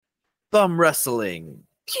Thumb wrestling.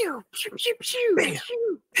 Pew, pew, pew, pew, Bam,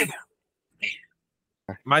 pew. bam.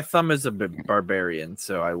 My thumb is a barbarian,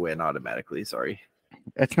 so I win automatically. Sorry.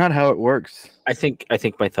 That's not how it works. I think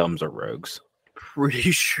my thumbs are rogues.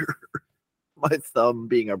 Pretty sure my thumb,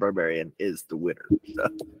 being a barbarian, is the winner. So.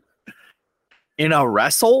 In a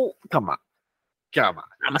wrestle? Come on.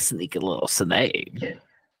 I'm a sneaky little snake.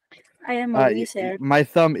 I am a wizard. My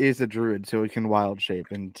thumb is a druid, so it can wild shape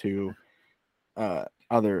into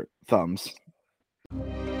other thumbs.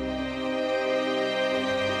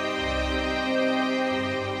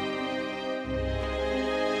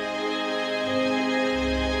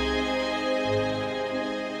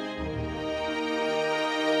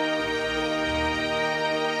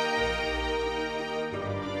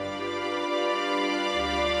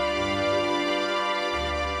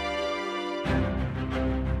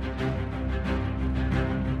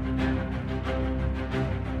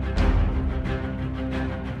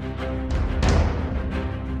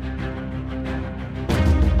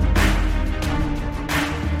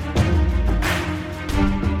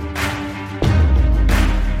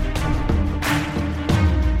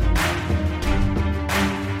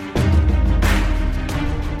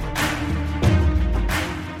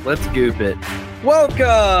 Let's goop it.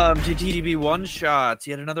 Welcome to TDB One Shots,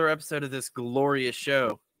 yet another episode of this glorious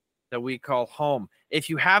show that we call home. If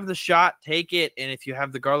you have the shot, take it. And if you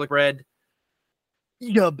have the garlic bread,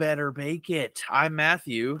 you better bake it. I'm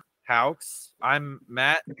Matthew Haux. I'm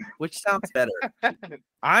Matt. Which sounds better?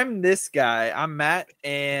 I'm this guy. I'm Matt.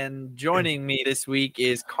 And joining me this week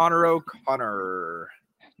is Connor O'Connor.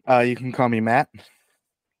 You can call me Matt.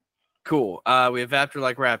 Cool. We have Raptor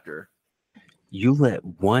like Raptor. You let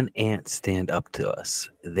one ant stand up to us,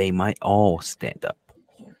 they might all stand up.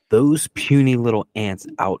 Those puny little ants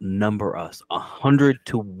outnumber us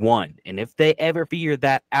 100-1. And if they ever figure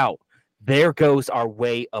that out, there goes our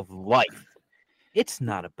way of life. It's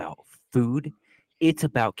not about food. It's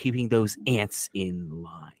about keeping those ants in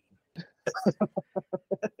line.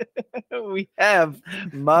 We have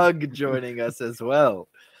Mug joining us as well.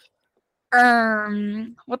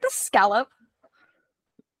 What the scallop?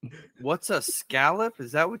 What's a scallop?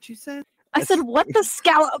 Is that what you said? I said, what the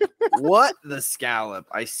scallop? What the scallop?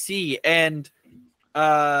 I see. And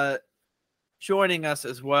joining us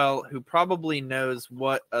as well, who probably knows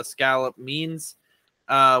what a scallop means,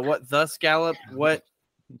 what the scallop, what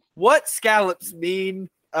scallops mean,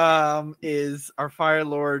 is our Fire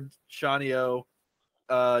Lord Shanio,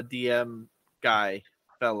 DM guy,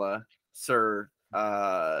 fella, sir,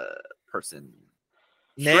 person.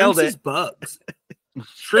 Nailed Shrimps it. is bugs.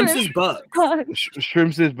 Shrimps is bugs.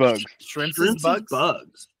 Shrimps is bugs. Shrimps Shrimps is bugs? is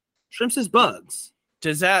bugs. Shrimps is bugs.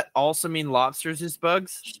 Does that also mean lobsters is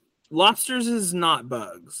bugs? Lobsters is not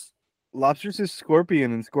bugs. Lobsters is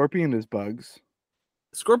scorpion, and scorpion is bugs.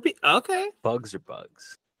 Scorpion. Okay. Bugs are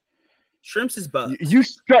bugs. Shrimps is bugs. You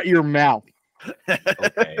shut your mouth.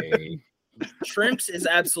 Okay. Shrimps is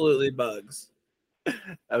absolutely bugs.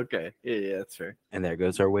 Okay. Yeah, that's fair. And there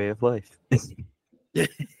goes our way of life.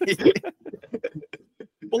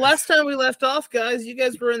 Well, last time we left off, guys, you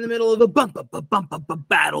guys were in the middle of a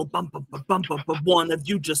battle. One of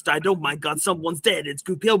you just died. Oh my god, someone's dead. It's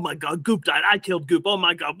Guup. Oh my god, Guup died. I killed Guup. Oh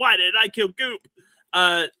my god, why did I kill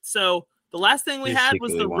Guup? So the last thing we had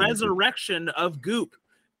was the resurrection of Guup.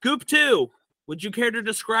 Guup 2. Would you care to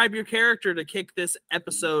describe your character to kick this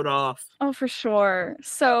episode off? Oh, for sure.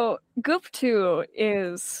 So Guup 2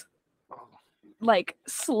 is like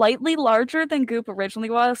slightly larger than Guup originally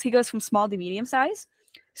was. He goes from small to medium size.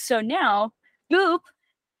 So now Guup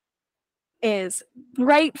is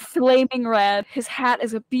bright flaming red. His hat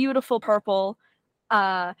is a beautiful purple.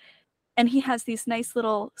 And he has these nice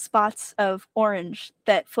little spots of orange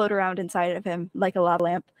that float around inside of him like a lava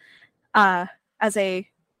lamp, as a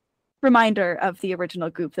reminder of the original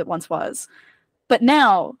Guup that once was. But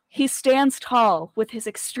now he stands tall with his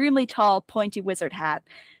extremely tall, pointy wizard hat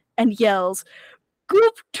and yells,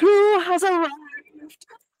 "Guup 2 has arrived!"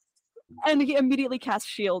 And he immediately casts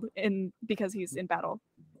shield because he's in battle.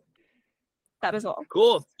 That is all.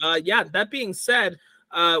 Cool. Yeah, that being said,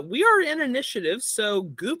 we are in initiative, so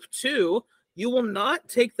Guup 2, you will not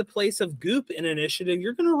take the place of Guup in initiative.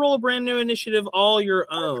 You're going to roll a brand new initiative all your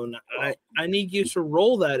own. I need you to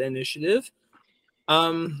roll that initiative.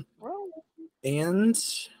 And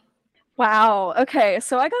Wow. Okay,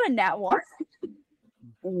 so I got a nat 1.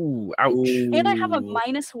 Ooh, ouch. And I have a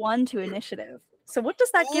 -1 to initiative. So what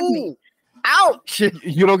does that give me? Ouch!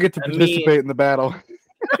 You don't get to participate in the battle.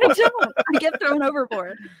 I don't. I get thrown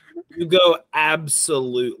overboard. You go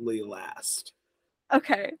absolutely last.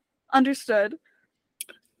 Okay, understood.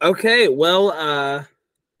 Okay, well,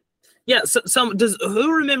 Yeah, so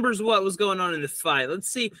who remembers what was going on in this fight? Let's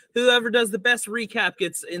see. Whoever does the best recap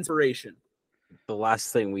gets inspiration. The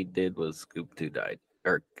last thing we did was Goop 2 died.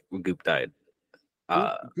 Or Goop died.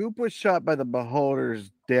 Goop was shot by the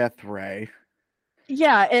Beholder's death ray.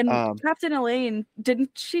 Yeah, and Captain Elaine,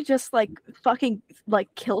 didn't she just like fucking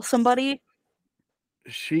like kill somebody?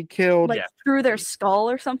 She killed Like through their skull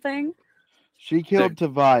or something? She killed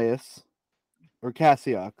Tobias or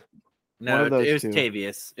Cassiok. No, One of those it was two.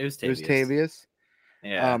 Tavius. It was Tavius. It was Tavius.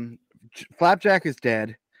 Yeah. Flapjack is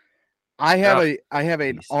dead. I have an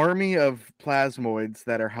Jeez. army of plasmoids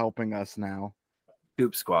that are helping us now.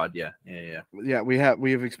 Goop squad. Yeah. Yeah, we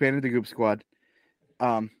have expanded the Goop squad.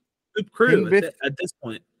 Goop crew at this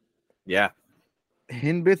point. Yeah.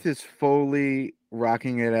 Hinbith is fully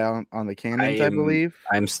rocking it out on the cannons, I believe.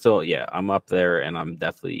 I'm still, I'm up there, and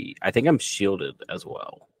I think I'm shielded as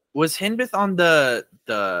well. Was Hinbith on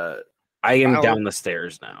the? I am down the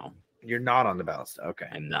stairs now. You're not on the ballista. Okay.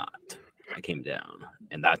 I'm not. I came down,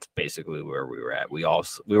 and that's basically where we were at. We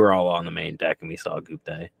were all on the main deck, and we saw Goop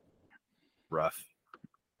die. Rough.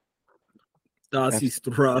 Dossie's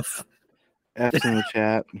rough. F's in the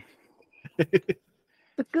chat.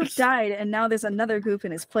 But Goop died, and now there's another Goop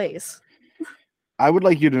in his place. I would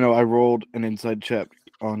like you to know I rolled an inside check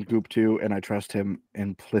on Goop 2, and I trust him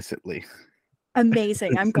implicitly.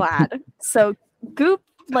 Amazing. I'm glad. So Goop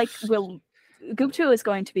Goop 2 is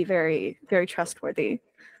going to be very, very trustworthy.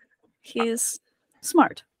 He's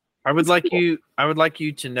smart. I would like you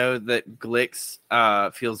to know that Glix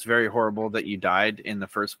feels very horrible that you died in the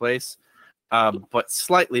first place, but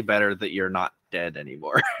slightly better that you're not dead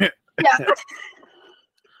anymore. Yeah.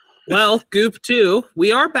 Well, Goop 2,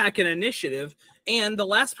 we are back in initiative, and the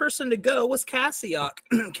last person to go was Cassiok.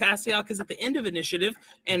 Cassiok is at the end of initiative,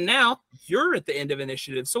 and now you're at the end of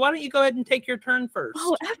initiative. So why don't you go ahead and take your turn first?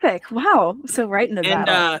 Oh, epic. Wow. So right into that.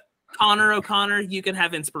 And Connor O'Connor, you can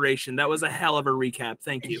have inspiration. That was a hell of a recap.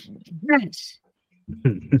 Thank you.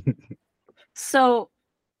 So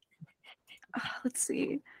let's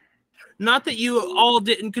see. Not that you all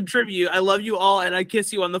didn't contribute. I love you all, and I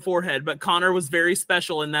kiss you on the forehead. But Connor was very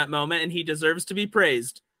special in that moment, and he deserves to be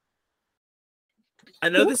praised. I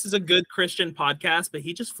know this is a good Christian podcast, but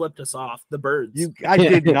he just flipped us off. The birds. I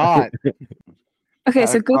did not. Okay,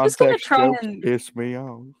 so Goop is going to try and piss me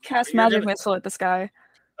off. cast magic missile at this guy.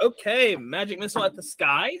 Okay, magic missile at the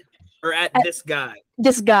sky? Or at this guy?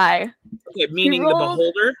 This guy. Okay, meaning the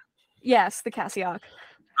beholder? Yes, the Cassiok.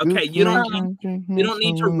 Okay, you don't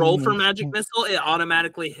need to roll for magic missile. It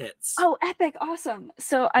automatically hits. Oh, epic. Awesome.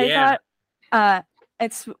 So I got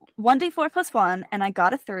it's 1d4 plus 1, and I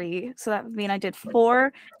got a 3. So that would mean I did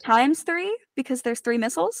 4 times 3 because there's 3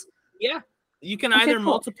 missiles. Yeah. You can either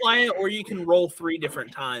multiply it or you can roll 3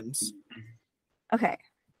 different times. Okay.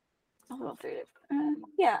 I'll roll 3.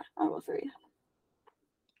 I'll roll 3.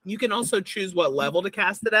 You can also choose what level to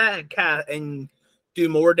cast it at and do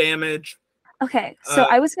more damage. Okay, so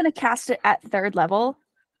I was going to cast it at 3rd level.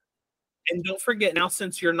 And don't forget, now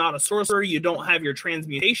since you're not a sorcerer, you don't have your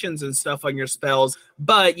transmutations and stuff on your spells,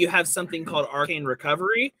 but you have something called Arcane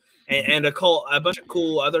Recovery and a bunch of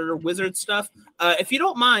cool other wizard stuff. If you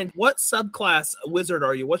don't mind, what subclass wizard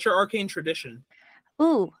are you? What's your arcane tradition?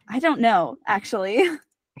 Ooh, I don't know, actually.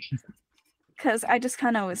 Because I just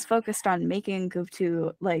kind of was focused on making Goop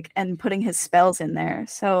 2, and putting his spells in there.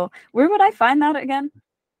 So where would I find that again?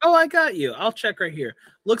 Oh, I got you. I'll check right here.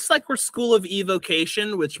 Looks like we're School of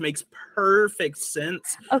Evocation, which makes perfect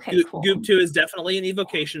sense. Okay, cool. Goop 2 is definitely an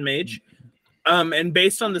evocation mage. And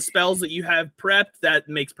based on the spells that you have prepped, that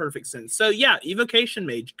makes perfect sense. So yeah, evocation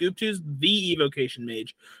mage. Goop 2 is the evocation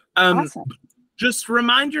mage. Awesome. Just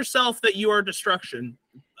remind yourself that you are destruction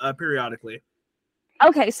periodically.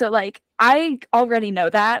 Okay, so I already know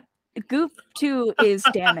that. Goop 2 is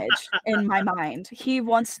damage in my mind. He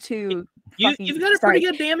wants to. You've got a pretty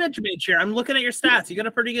good damage mage here. I'm looking at your stats. You got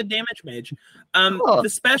a pretty good damage mage. Cool. The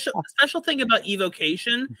special thing about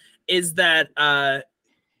evocation is that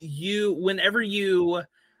whenever you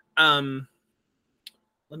let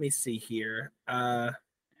me see here.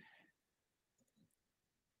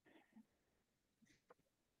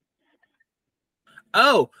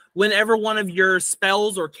 Whenever one of your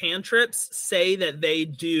spells or cantrips say that they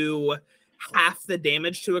do half the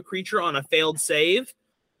damage to a creature on a failed save,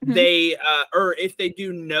 they or if they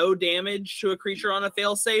do no damage to a creature on a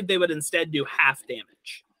fail save, they would instead do half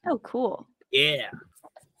damage. Oh, cool. Yeah.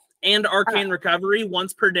 And arcane recovery,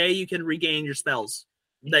 once per day you can regain your spells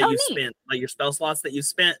that you spent, like your spell slots that you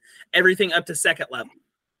spent, everything up to 2nd level.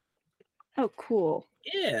 Oh, cool.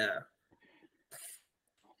 Yeah.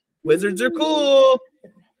 Wizards are cool.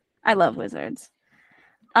 I love wizards.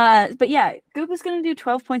 But yeah, Goop is gonna do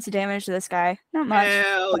 12 points of damage to this guy. Not much.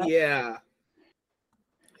 Hell but- yeah.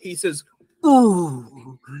 He says,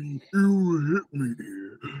 "Oh, you hit me.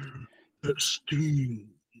 That stings."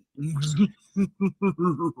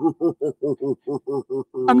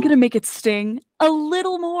 I'm gonna make it sting a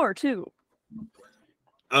little more too.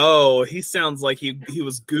 Oh, he sounds like he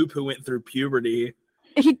was Goop who went through puberty.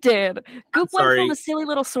 He did. Goop went sorry. from a silly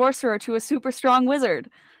little sorcerer to a super strong wizard.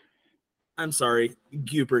 I'm sorry,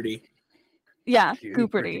 Gooperty. Yeah,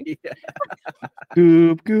 Gooperty.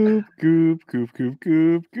 Goop, goop, goop, goop, goop,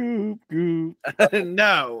 goop, goop, goop.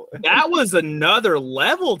 No. That was another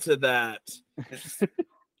level to that.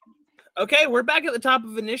 Okay, we're back at the top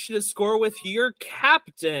of initiative score with your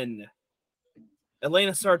captain,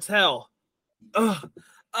 Elena Sartell.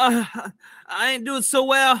 I ain't doing so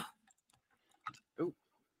well.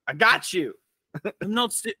 I got you. I'm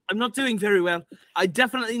not doing very well. I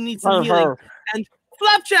definitely need some healing. And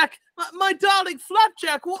Flapjack, my darling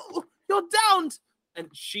Flapjack, you're downed. And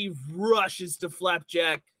she rushes to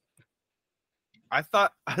Flapjack. I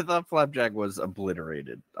thought Flapjack was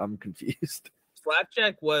obliterated. I'm confused.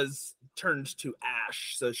 Flapjack was turned to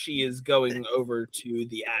ash, so she is going over to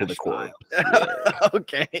the ash pile.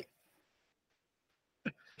 Okay.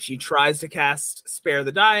 She tries to cast Spare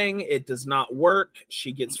the Dying. It does not work.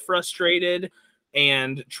 She gets frustrated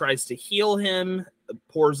and tries to heal him,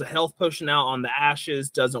 pours a health potion out on the ashes,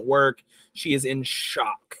 doesn't work. She is in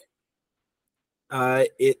shock.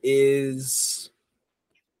 It is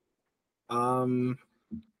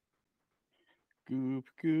Goop,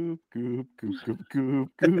 goop, goop, goop, goop, goop,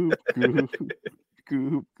 goop, goop,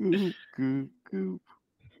 goop, goop, goop, goop.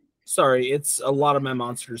 Sorry, it's a lot of my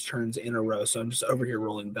monsters' turns in a row, so I'm just over here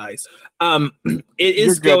rolling dice. It is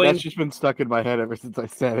You're good. going. That's just been stuck in my head ever since I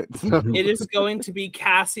said it. So. It is going to be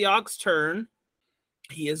Cassiok's turn.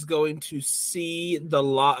 He is going to see the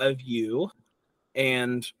lot of you,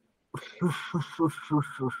 and you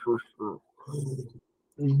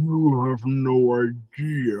have no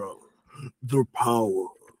idea the power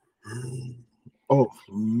of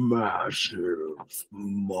massive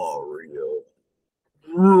Mario.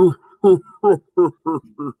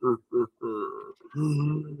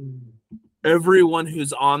 Everyone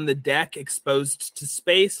who's on the deck exposed to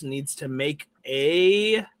space needs to make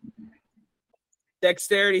a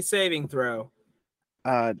dexterity saving throw.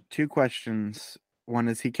 2 questions. One,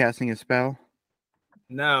 is he casting a spell?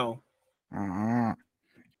 No. Uh,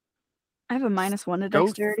 I have a -1 to Go-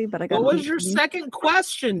 dexterity, but I got. What was your second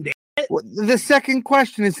question, Dan? well, the second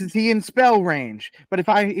question is he in spell range? But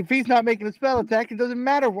if he's not making a spell attack, it doesn't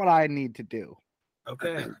matter what I need to do.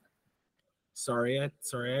 Okay. Sorry, I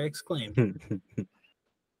exclaimed.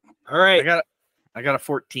 All right. I got a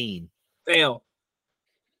 14. Fail.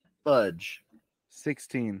 Fudge.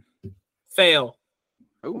 16. Fail.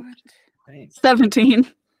 Oh, thanks. 17.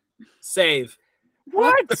 Save.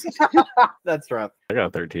 What? That's rough. I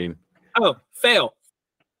got 13. Oh, fail.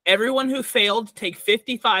 Everyone who failed take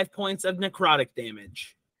 55 points of necrotic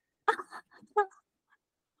damage.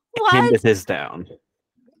 What? Hembith is down.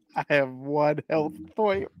 I have 1 health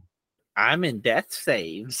point. I'm in death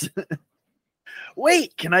saves.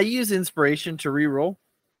 Wait, can I use inspiration to reroll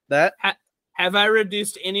that? Have I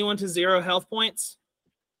reduced anyone to 0 health points?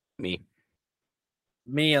 Me.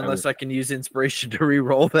 Me, unless I can use inspiration to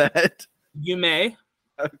reroll that. You may.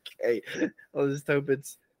 Okay. I'll just hope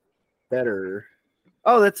it's better.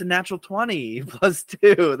 Oh, that's a natural 20 plus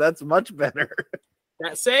 2. That's much better.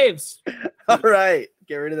 That saves. All right.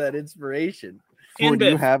 Get rid of that inspiration. Or do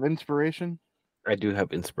you Biff. have inspiration? I do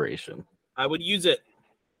have inspiration. I would use it.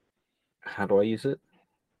 How do I use it?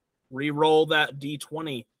 Reroll that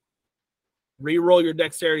d20. Reroll your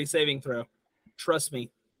dexterity saving throw. Trust me.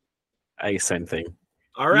 Same thing.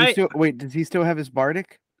 All Do you right. wait, does he still have his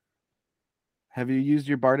bardic? Have you used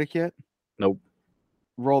your bardic yet? Nope.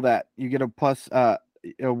 Roll that. You get a plus a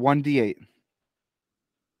 1d8.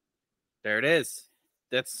 There it is.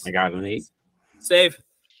 That's I got an 8. Save.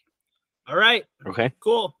 All right. Okay.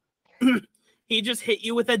 Cool. He just hit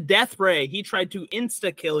you with a death ray. He tried to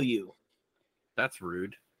insta kill you. that's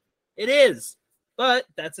rude. It is, but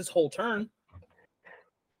that's his whole turn.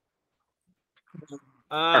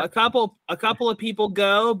 A couple of people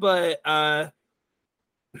go, but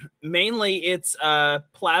mainly it's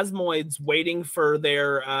plasmoids waiting for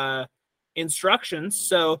their instructions.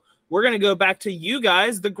 So we're gonna go back to you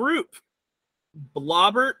guys, the group.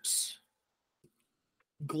 Blobbert,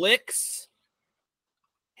 Glix,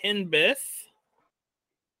 Hinbith,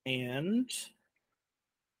 and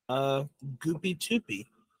Goopy Toopy.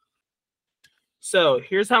 So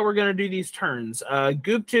here's how we're gonna do these turns.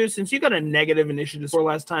 Goop 2, since you got a negative initiative score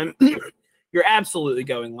last time, You're absolutely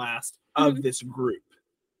going last of this group.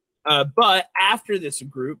 But after this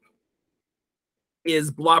group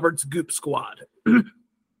is Blobbert's Guup Squad.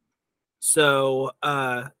 So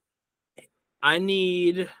I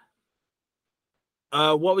need.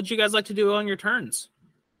 What would you guys like to do on your turns?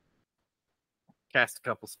 Cast a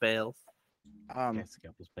couple spells. That's a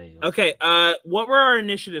couple spells. Okay. What were our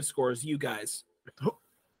initiative scores, you guys?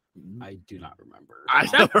 I do not remember. I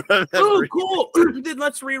don't remember. Oh, cool. Then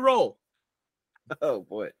let's re-roll. Oh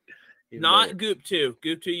boy. Even Not better. Guup 2.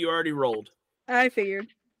 Guup 2, you already rolled. I figured.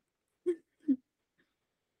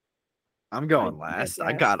 I'm going I last. get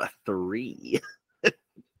I that. got a 3.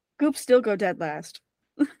 Goop still go dead last.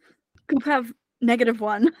 Goop have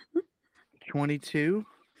 -1. 22.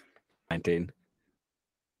 19.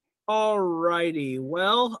 Alrighty.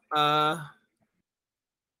 Well,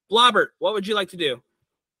 Blobbert, what would you like to do?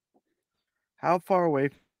 How far away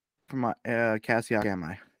from my Cassiak am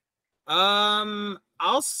I?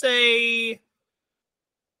 I'll say.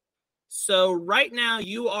 So right now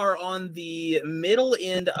you are on the middle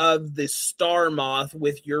end of the Star Moth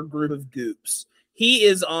with your group of Goops. He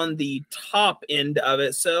is on the top end of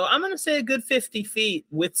it, so I'm gonna say a good 50 feet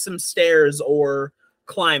with some stairs or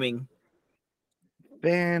climbing.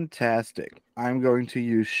 Fantastic. I'm going to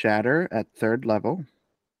use Shatter at 3rd level.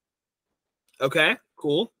 Okay,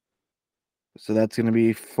 cool. So that's going to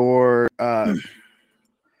be for. Let's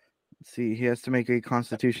see, he has to make a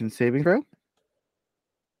Constitution saving throw.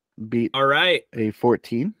 Beat All right. a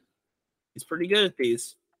 14. He's pretty good at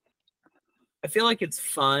these. I feel like it's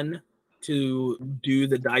fun to do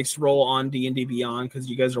the dice roll on D&D Beyond because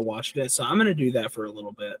you guys are watching it. So I'm going to do that for a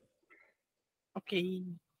little bit Okay.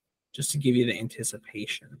 just to give you the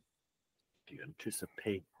anticipation. Do you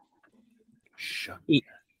anticipate? Shut.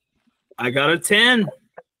 I got a 10.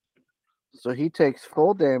 So he takes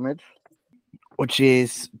full damage, which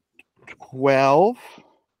is 12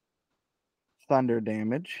 thunder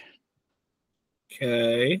damage.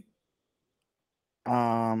 Okay.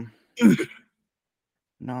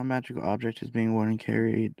 Non-magical object is being worn and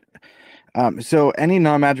carried. So any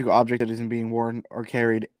non-magical object that isn't being worn or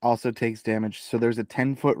carried also takes damage. So there's a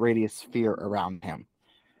 10-foot radius sphere around him.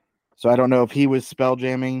 So I don't know if he was spell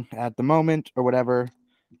jamming at the moment or whatever,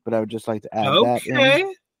 but I would just like to add that in.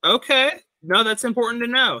 Okay. Okay. No, that's important to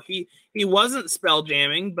know. He wasn't spell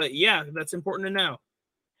jamming, but yeah, that's important to know.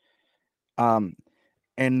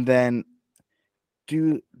 And then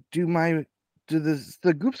do the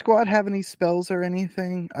Guup Squad have any spells or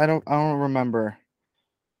anything? I don't remember.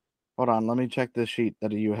 Hold on, let me check the sheet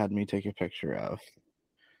that you had me take a picture of.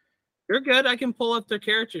 You're good. I can pull up their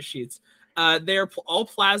character sheets. They're all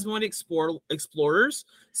plasmoid explorers,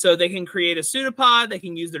 so they can create a pseudopod, they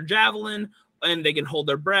can use their javelin, and they can hold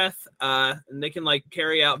their breath, and they can like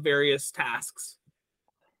carry out various tasks.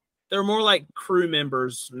 They're more like crew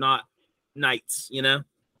members, not knights, you know?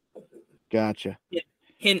 Gotcha.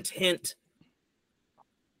 Hint, hint.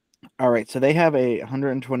 All right, so they have a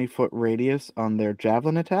 120-foot radius on their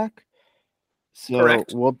javelin attack. So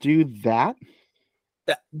Correct. we'll do that.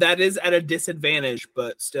 That is at a disadvantage,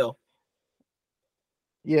 but still.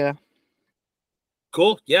 Yeah.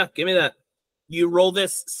 Cool. Yeah, give me that. You roll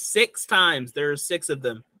this 6 times. There are 6 of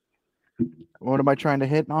them. What am I trying to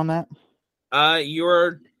hit on that?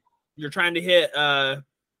 You're trying to hit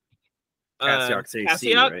Cassiak's AC,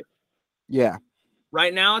 Cassiak? right? Yeah.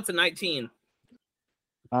 Right now it's a 19.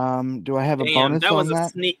 Do I have a Damn, bonus that on was a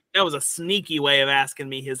that? that was a sneaky way of asking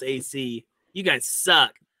me his AC. You guys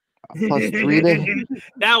suck. Plus 3 to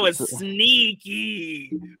That was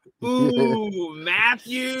sneaky. Ooh,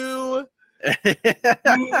 Matthew.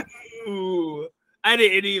 Ooh. I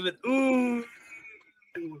didn't even. Ooh.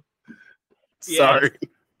 Sorry.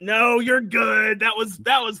 No, you're good. That was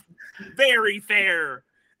very fair.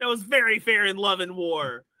 That was very fair in Love and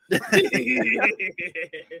War.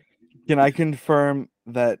 Can I confirm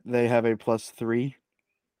that they have a plus 3?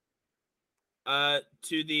 To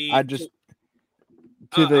the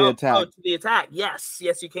To the attack. Oh, to the attack. Yes,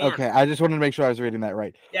 you can. Okay, I just wanted to make sure I was reading that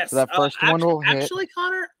right. Yes. So that first one will hit. Actually,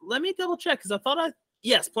 Connor, let me double check because I thought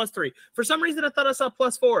yes, plus 3. For some reason, I thought I saw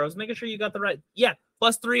plus 4. I was making sure you got the right. Yeah,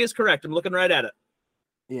 plus 3 is correct. I'm looking right at it.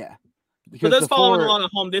 Yeah. For Because those the following 4 along at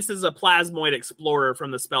home, this is a plasmoid explorer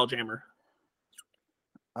from the Spelljammer.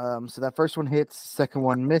 So that first one hits, second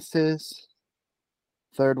one misses,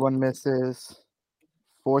 third one misses,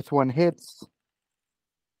 fourth one hits,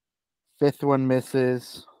 fifth one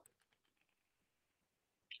misses,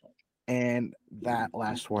 and that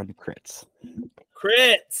last one crits.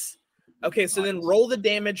 Crits. Okay, so then roll the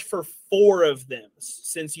damage for 4 of them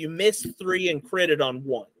since you missed 3 and critted on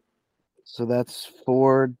 1. So that's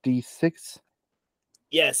 4d6.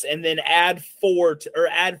 Yes, and then add 5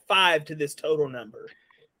 to this total number.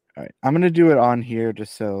 All right, I'm gonna do it on here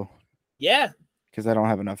just so Yeah. because I don't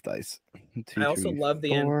have enough dice. I also love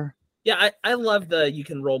the I love the you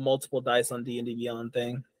can roll multiple dice on D&D Beyond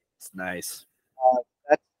thing. It's nice.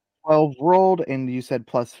 That's 12 rolled, and you said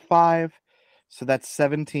 +5, so that's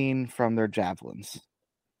 17 from their javelins.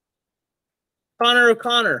 Connor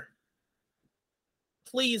O'Connor,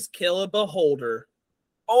 please kill a beholder.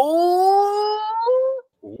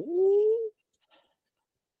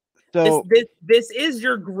 So This is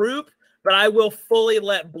your group, but I will fully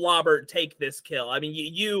let Blobbert take this kill. I mean,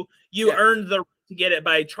 you earned the right to get it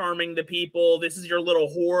by charming the people. This is your little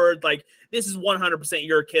horde. Like, this is 100%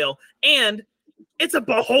 your kill, and it's a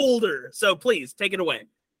beholder. So please take it away.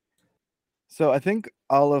 So I think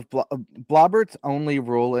all of Blobbert's only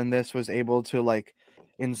role in this was able to like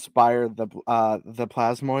inspire the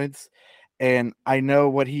plasmoids, and I know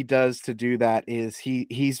what he does to do that is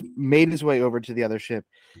he's made his way over to the other ship.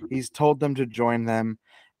 He's told them to join them,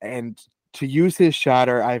 and to use his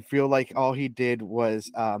shatter. I feel like all he did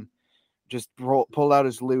was just pull out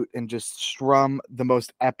his lute and just strum the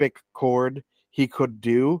most epic chord he could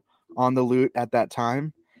do on the lute at that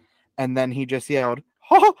time, and then he just yelled,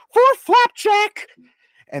 "Oh, for Flapjack!"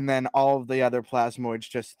 And then all of the other plasmoids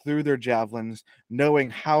just threw their javelins, knowing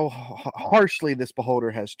how harshly this beholder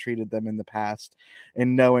has treated them in the past,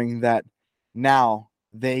 and knowing that now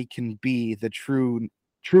they can be the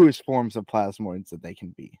truest forms of plasmoids that they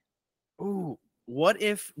can be. Ooh, what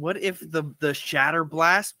if the shatter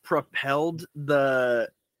blast propelled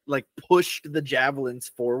pushed the javelins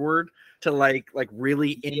forward to like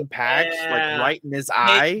really impact like right in his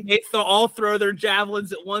eye? They all throw their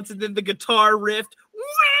javelins at once, and then the guitar riff,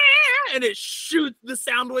 and it shoots. The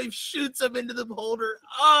sound wave shoots them into the beholder.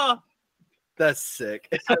 Oh, that's sick.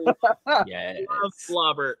 Yeah, love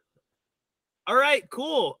Blobbert. All right,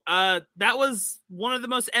 cool. That was one of the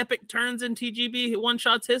most epic turns in TGB One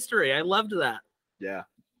Shot's history. I loved that. Yeah.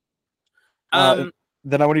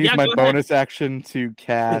 Then I want to use my go bonus action to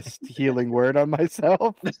cast Healing Word on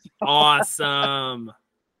myself. Awesome.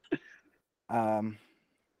 By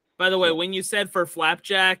the way, yeah. when you said for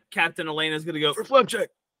Flapjack, Captain Elena's going to go for Flapjack.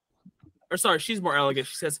 Or sorry, she's more elegant.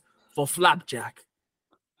 She says for Flapjack.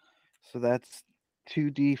 So that's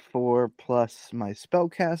 2d4 plus my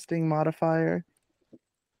spellcasting modifier.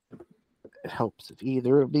 It helps if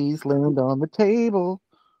either of these land on the table.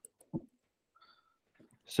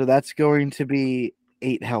 So that's going to be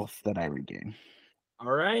 8 health that I regain.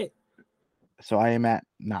 All right. So I am at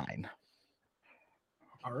 9.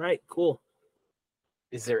 All right, cool.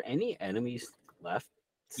 Is there any enemies left?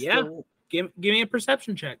 Yeah. Give me a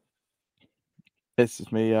perception check.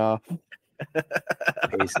 Pisses me off.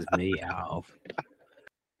 Pisses me off.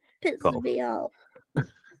 Pisses me off.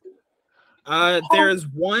 There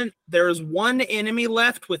is one enemy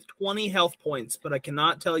left with 20 health points, but I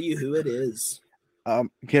cannot tell you who it is.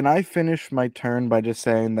 Can I finish my turn by just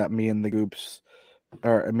saying that me and the Guups,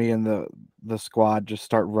 or me and the squad, just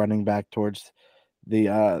start running back towards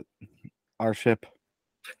the our ship?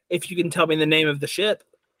 If you can tell me the name of the ship.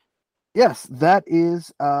 Yes, that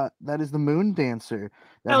is the Moon Dancer.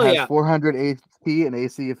 That Hell has yeah. 400 HP, an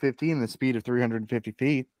AC of 15, and a speed of 350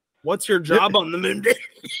 feet. What's your job on the Moon Dancer?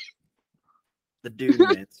 The dude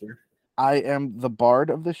answer. I am the bard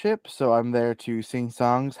of the ship, so I'm there to sing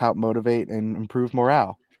songs, help motivate, and improve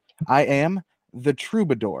morale. I am the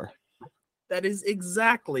troubadour. That is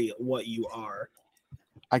exactly what you are.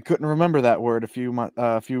 I couldn't remember that word a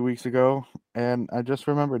few weeks ago, and I just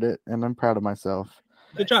remembered it, and I'm proud of myself.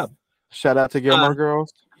 Good job. Shout out to Gilmore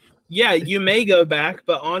Girls. Yeah, you may go back,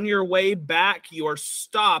 but on your way back, you are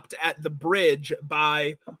stopped at the bridge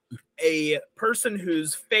by a person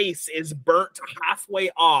whose face is burnt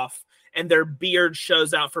halfway off, and their beard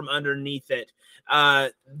shows out from underneath it.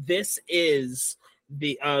 This is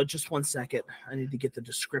the just one second. I need to get the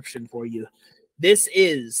description for you. This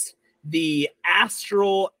is the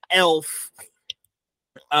astral elf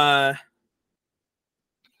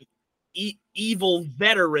evil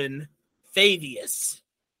veteran Fabius.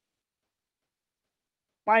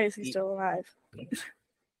 Why is he still alive?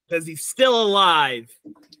 Because he's still alive,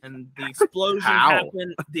 and the explosion How?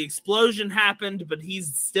 happened. The explosion happened, but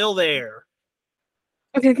he's still there.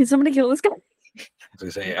 Okay, can somebody kill this guy? I was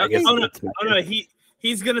gonna say, I guess Oh no,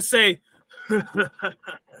 he's gonna say,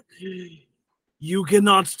 "You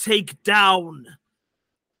cannot take down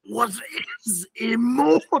what is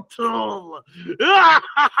immortal,"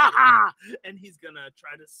 and he's gonna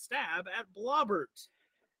try to stab at Blobbert.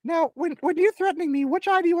 Now, when you're threatening me, which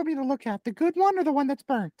eye do you want me to look at? The good one or the one that's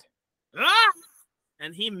burnt?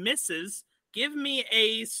 And he misses. Give me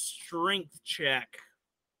a strength check.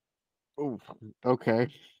 Ooh, okay.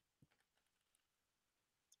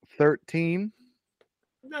 13.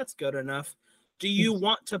 That's good enough. Do you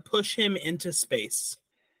want to push him into space?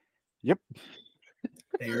 Yep.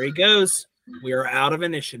 There he goes. We are out of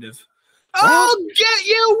initiative. Well- I'll get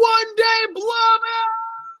you one day, Blumel!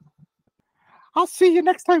 I'll see you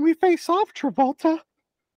next time we face off, Travolta.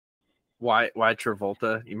 Why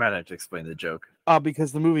Travolta? You might have to explain the joke.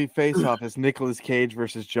 Because the movie Face Off is Nicolas Cage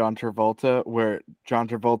versus John Travolta, where John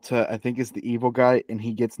Travolta, I think, is the evil guy, and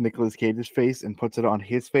he gets Nicolas Cage's face and puts it on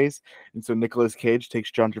his face. And so Nicolas Cage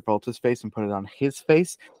takes John Travolta's face and put it on his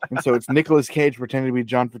face. And so it's Nicolas Cage pretending to be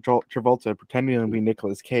John Travolta, pretending to be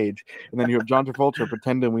Nicolas Cage. And then you have John Travolta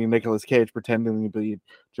pretending to be Nicolas Cage, pretending to be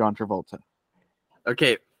John Travolta.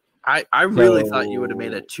 Okay, I really thought you would have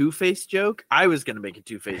made a Two-Face joke. I was gonna make a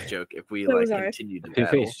Two-Face joke if we So like was I. continued the battle.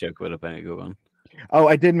 Two-Face joke would have been a good one. Oh,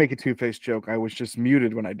 I did make a Two-Face joke. I was just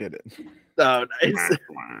muted when I did it. Oh, nice.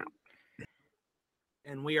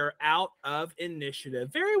 And we are out of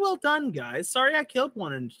initiative. Very well done, guys. Sorry I killed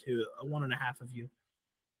one and a half of you.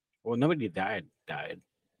 Well, nobody died. Goop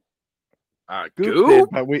did, Goop?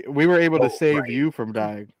 but we were able to Oh, save right. you from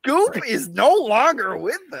dying. Goop is no longer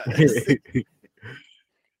with us.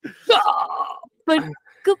 But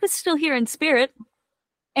Guup is still here in spirit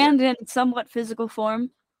and in somewhat physical form.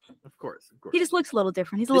 Of course. He just looks a little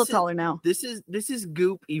different. He's a This little is- taller now. This is E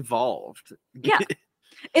Goop evolved. Yeah.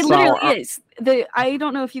 It So, literally is. I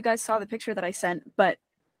don't know if you guys saw the picture that I sent, but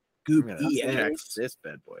Goop I'm gonna check EX. this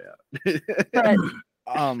bad boy out.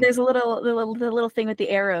 but there's a little thing with the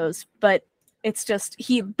arrows, but it's just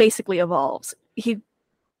he basically evolves. He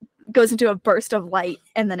goes into a burst of light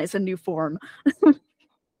and then it's a new form.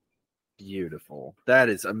 Beautiful. That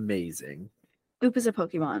is amazing. Goop is a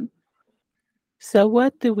Pokemon. So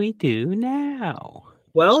what do we do now?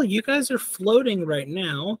 Well, you guys are floating right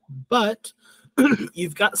now, but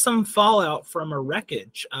you've got some fallout from a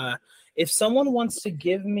wreckage. If someone wants to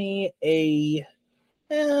give me a,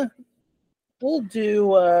 we'll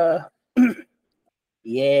do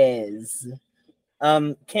yes.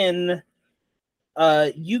 Can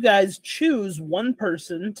you guys choose one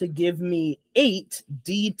person to give me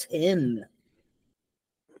 8d10?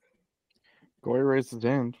 Goy raised his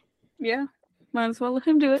hand. Yeah, might as well let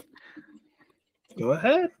him do it. Go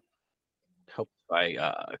ahead. Hope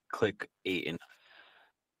I click 8 and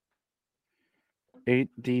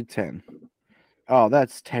 8d10. Oh,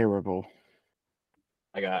 that's terrible.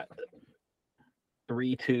 I got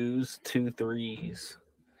 3 2s, 2 3s,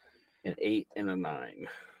 an 8 and a 9.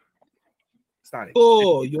 It's not even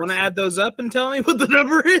Oh, you 50%. want to add those up and tell me what the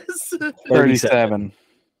number is? 37.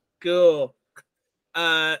 Cool.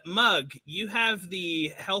 Mug, you have the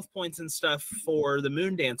health points and stuff for the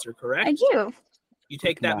Moon Dancer, correct? I do. You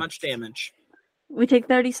take that Yeah. much damage. We take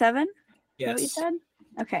 37? Is that what you Yes. said?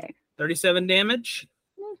 Okay. 37 damage.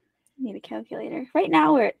 Need a calculator. Right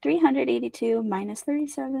now we're at 382 minus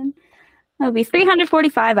 37. That would be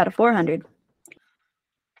 345 out of 400.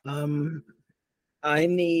 I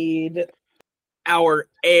need our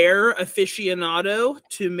air aficionado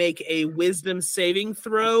to make a wisdom saving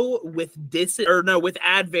throw with with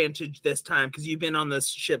advantage this time because you've been on this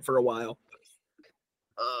ship for a while.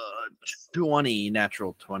 20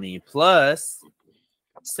 natural 20 plus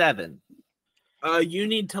 7. You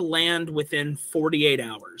need to land within 48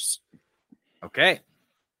 hours. Okay.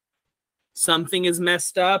 Something is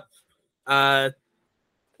messed up.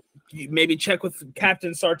 You maybe check with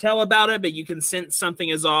Captain Sartell about it, but you can sense something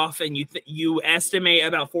is off, and you estimate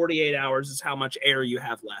about 48 hours is how much air you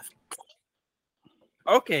have left.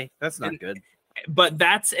 Okay, that's not good. But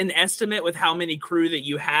that's an estimate with how many crew that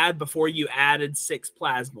you had before you added 6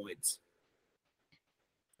 plasmoids.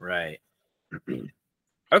 Right.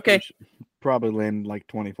 Okay. Probably land like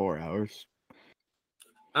 24 hours.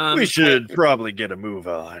 We should probably get a move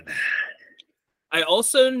on. I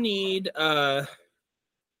also need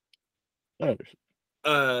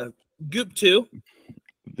Goop 2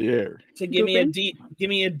 The air. to give me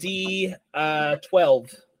a D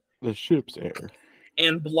 12, The ship's air.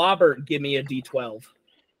 and Blobbert give me a D12.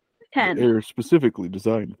 10. Air specifically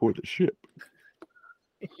designed for the ship.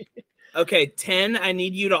 Okay, 10. I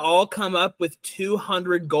need you to all come up with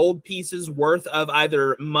 200 gold pieces worth of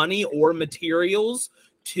either money or materials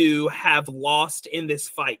to have lost in this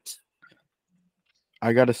fight.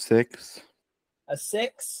 I got a 6. A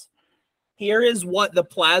 6. Here is what the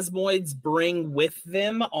plasmoids bring with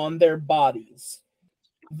them on their bodies.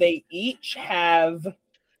 They each have.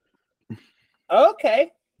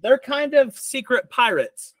 Okay, they're kind of secret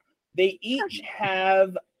pirates. They each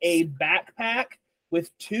have a backpack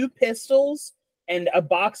with 2 pistols and a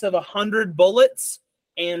box of 100 bullets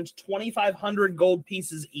and 2,500 gold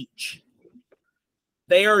pieces each.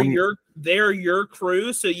 They are your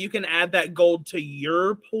crew, so you can add that gold to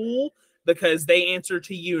your pool because they answer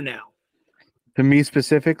to you now. To me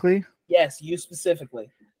specifically? Yes, you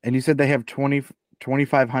specifically. And you said they have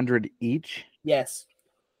 2,500 each? Yes.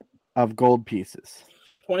 Of gold pieces.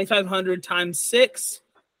 2,500 times 6,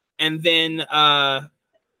 and then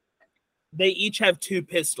they each have 2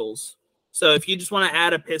 pistols. So if you just want to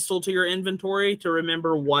add a pistol to your inventory to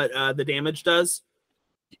remember what the damage does.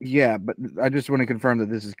 Yeah, but I just want to confirm that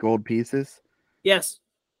this is gold pieces. Yes.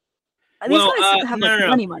 These guys have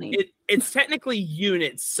money. It's technically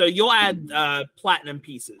units, so you'll add platinum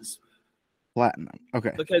pieces. Platinum.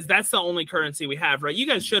 Okay. Because that's the only currency we have, right? You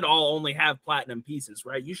guys should all only have platinum pieces,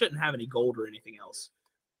 right? You shouldn't have any gold or anything else.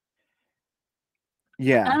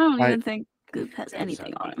 Yeah. I don't even think Guup has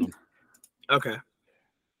anything on him. Okay.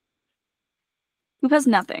 Guup has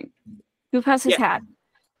nothing. Guup has his hat.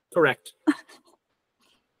 Correct.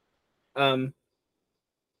 Guup,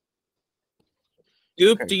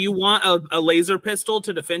 do you want a laser pistol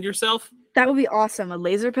to defend yourself? That would be awesome. A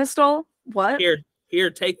laser pistol? What? Here,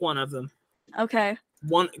 take one of them. Okay.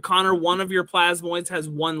 Connor, one of your plasmoids has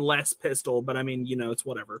one less pistol, but I mean, it's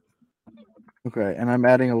whatever. Okay, and I'm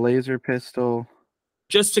adding a laser pistol.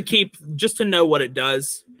 Just to know what it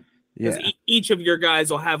does. Because each of your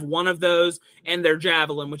guys will have one of those and their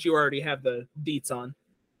javelin, which you already have the deets on.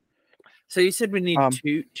 So you said we need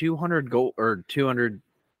 200 gold or 200.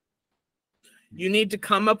 You need to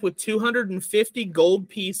come up with 250 gold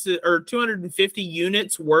pieces or 250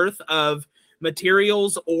 units worth of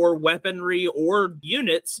materials or weaponry or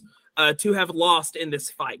units to have lost in this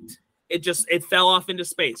fight. It fell off into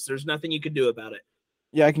space. There's nothing you could do about it.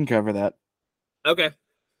 Yeah, I can cover that. Okay.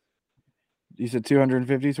 You said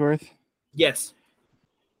 250's worth? Yes.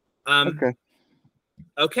 Okay.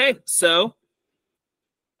 Okay, so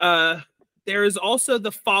there is also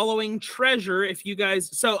the following treasure if you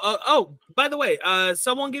guys... So, by the way,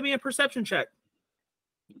 someone give me a perception check.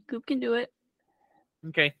 Guup can do it.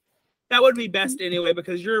 Okay. That would be best anyway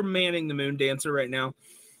because you're manning the moon dancer right now.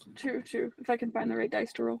 True. If I can find the right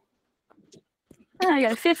dice to roll. I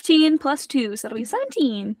got a 15 plus 2, so that'll be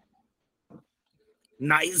 17.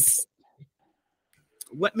 Nice.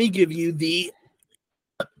 Let me give you the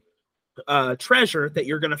treasure that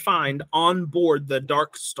you're going to find on board the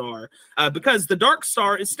Dark Star because the Dark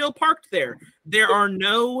Star is still parked there. There are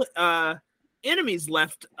no enemies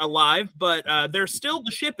left alive, but the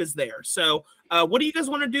ship is there. So what do you guys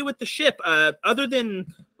want to do with the ship other than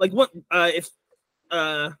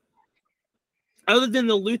other than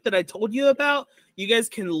the loot that I told you about? You guys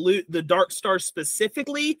can loot the Dark Star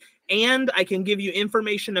specifically, and I can give you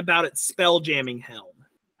information about its spell jamming helm.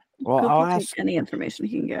 Well, I'll ask any information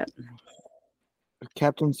he can get.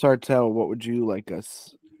 Captain Sartell, what would you like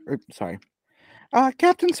us?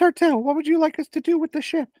 Captain Sartell, what would you like us to do with the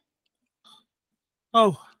ship?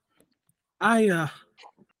 Oh,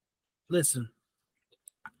 listen.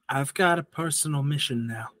 I've got a personal mission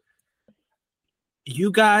now.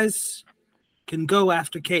 You guys can go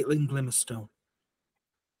after Caitlin Glimmerstone.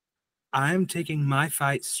 I'm taking my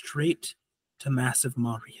fight straight to Massive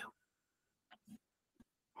Mario.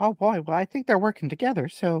 Oh boy, well I think they're working together,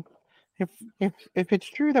 so if it's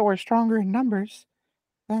true that we're stronger in numbers,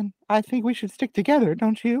 then I think we should stick together,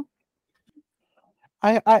 don't you?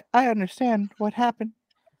 I understand what happened.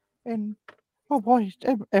 And oh boy,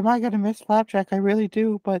 am I gonna miss Flapjack? I really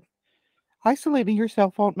do, but isolating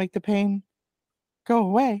yourself won't make the pain go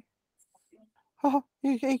away. Oh,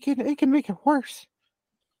 it can make it worse.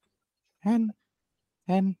 And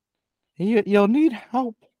you'll need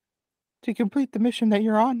help to complete the mission that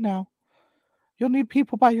you're on now. You'll need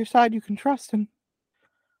people by your side you can trust, and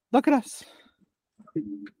look at us.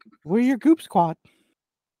 We're your Guup squad.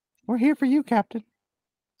 We're here for you, Captain.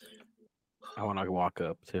 I want to walk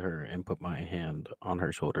up to her and put my hand on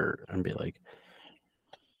her shoulder and be like,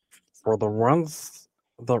 for the ones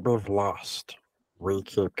that we've lost, we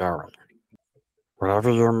keep going.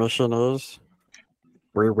 Whatever your mission is,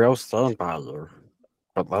 we will stand by you.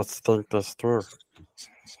 But let's think this through.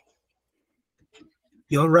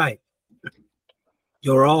 You're right.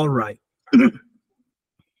 You're all right.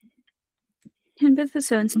 Hinbith is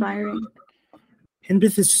so inspiring.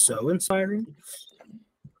 Hinbith is so inspiring.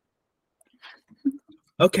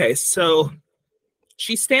 Okay, so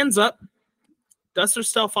she stands up, dusts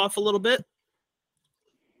herself off a little bit.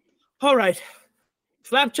 All right.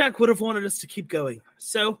 Flapjack would have wanted us to keep going,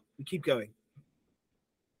 so we keep going.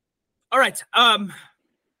 All right.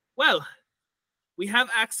 Well, we have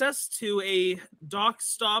access to a Dark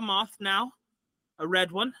Star Moth now, a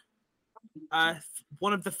red one.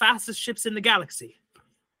 One of the fastest ships in the galaxy.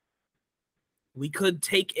 We could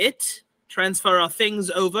take it, transfer our things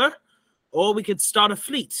over, or we could start a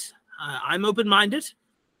fleet. I'm open-minded.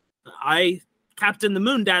 I captain the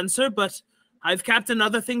Moon Dancer, but I've captained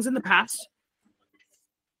other things in the past.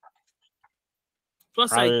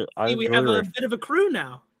 Plus, I see we have a bit of a crew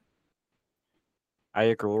now. I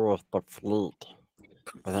agree with the fleet.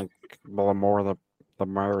 I think the more the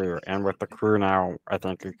merrier. And with the crew now, I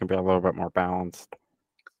think it can be a little bit more balanced.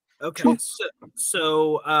 Okay,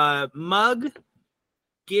 so Mug,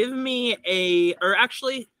 give me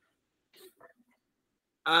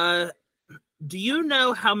do you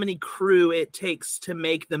know how many crew it takes to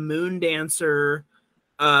make the Moon Dancer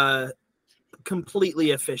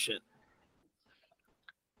completely efficient?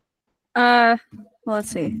 Well,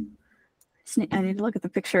 let's see. I need to look at the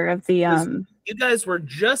picture of the You guys were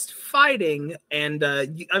just fighting, and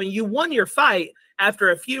you won your fight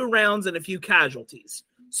after a few rounds and a few casualties.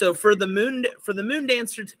 So for the Moon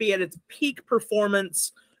Dancer to be at its peak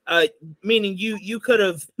performance, meaning you could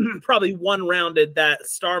have probably one-rounded that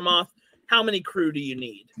Star Moth, how many crew do you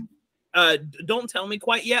need? Don't tell me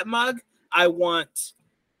quite yet, Mug. I want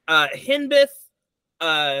Hinbith,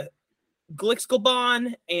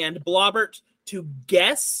 Glixkelbon, and Blobbert to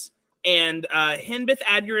guess, and Hinbith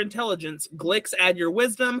add your intelligence, Glix add your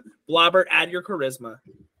wisdom, Blobbert add your charisma.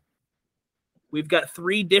 We've got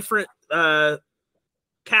 3 different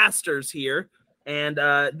casters here, and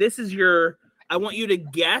this is your. I want you to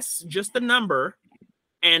guess just the number,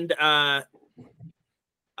 and how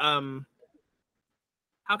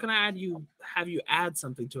can I have you add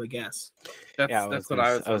something to a guess? That's what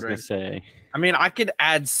I was gonna say. I mean, I could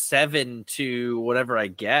add 7 to whatever I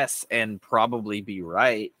guess and probably be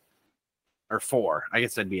right. Or 4. I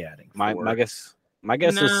guess I'd be adding 4. My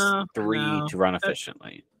guess is 3 to run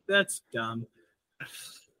efficiently. That's dumb.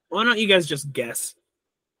 Why don't you guys just guess?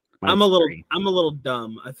 Mine's I'm a 3. little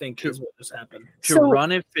dumb, I think, is what just happened. To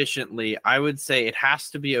run efficiently, I would say it has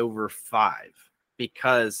to be over 5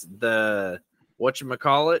 because the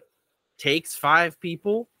whatchamacallit takes 5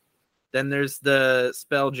 people. Then there's the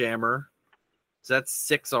Spelljammer. So that's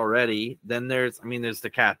 6 already. Then there's the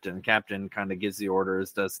captain. Captain kind of gives the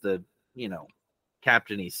orders, does the,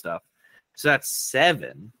 captain-y stuff. So that's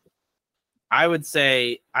 7. I would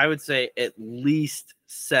say at least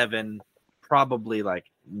 7, probably like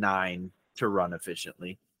 9 to run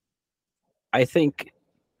efficiently. I think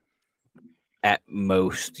at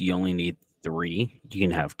most you only need 3. You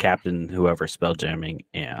can have captain, whoever spelljamming,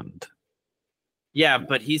 and yeah,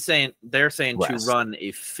 but they're saying rest. To run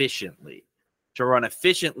efficiently. To run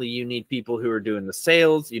efficiently, you need people who are doing the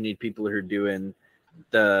sails. You need people who are doing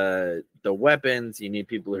the weapons. You need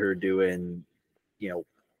people who are doing,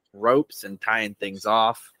 ropes and tying things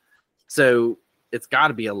off. So it's got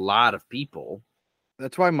to be a lot of people.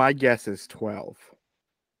 That's why my guess is 12.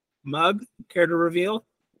 Mug, care to reveal?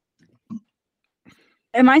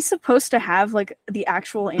 Am I supposed to have like the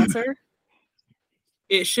actual answer?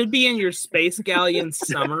 It should be in your Space Galleon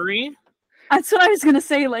summary. That's what I was gonna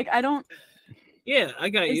say. Like, I don't. Yeah, I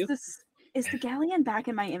got you. Is the galleon back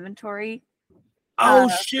in my inventory? Oh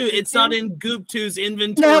shoot! It's not in Guup 2's No,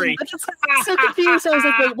 inventory. I'm so confused. I was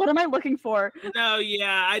like, wait, what am I looking for? No,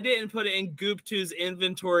 yeah, I didn't put it in Guup 2's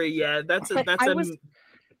inventory yet.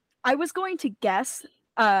 I was going to guess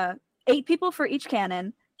 8 people for each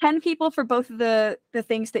cannon, 10 people for both of the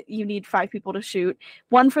things that you need 5 people to shoot,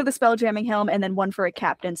 1 for the spelljamming helm, and then 1 for a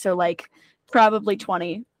captain. So like probably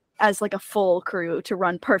 20 as like a full crew to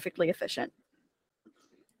run perfectly efficient.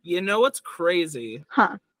 You know what's crazy?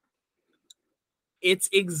 Huh. It's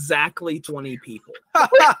exactly 20 people.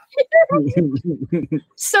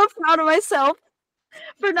 So proud of myself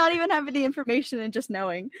for not even having the information and just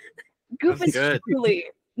knowing. Guup That's is good. truly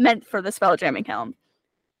meant for the spelljamming helm.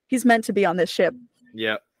 He's meant to be on this ship.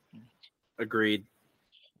 Yep. Agreed.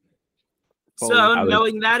 So,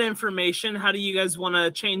 knowing that information, how do you guys want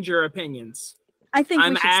to change your opinions? I think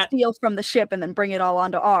we should steal from the ship and then bring it all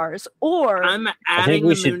onto ours. Or I'm adding we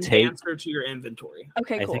the should Moon take- Dancer to your inventory.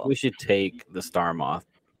 okay, I cool. think we should take the Star Moth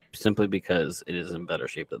simply because it is in better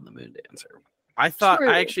shape than the Moon Dancer. I True.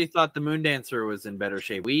 actually thought the Moon Dancer was in better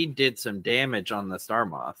shape. We did some damage on the Star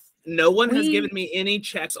Moth. No one has given me any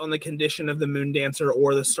checks on the condition of the Moon Dancer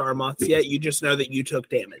or the Star Moths yet. You just know that you took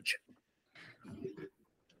damage.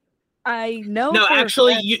 I know. No, for a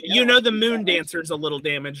actually, fact you know the Moon Dancer's a little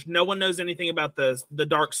damaged. No one knows anything about the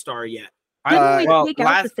Dark Star yet. Didn't we well, take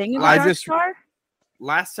out the thing in the I Dark just- Star?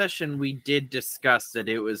 Last session we did discuss that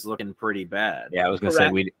it was looking pretty bad. Yeah, I was gonna say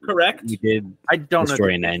Correct? we did I don't know destroy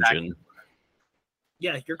the an exact- engine.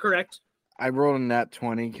 Yeah, you're correct. I rolled a nat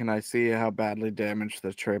 20. Can I see how badly damaged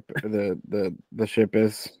the ship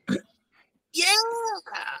is? Yeah.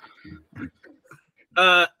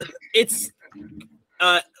 It's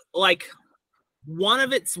like one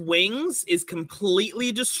of its wings is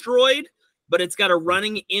completely destroyed, but it's got a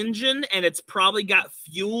running engine and it's probably got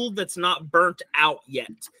fuel that's not burnt out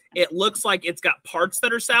yet. It looks like it's got parts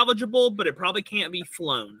that are salvageable, but it probably can't be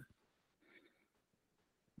flown.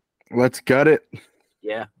 Let's gut it.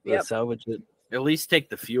 Yeah, Yep. let's salvage it. At least take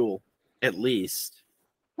the fuel. At least.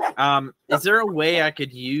 Is there a way I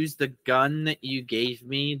could use the gun that you gave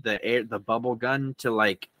me, the bubble gun, to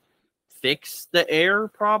like fix the air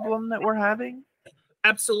problem that we're having?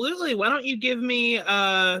 Absolutely. Why don't you give me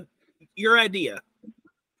your idea?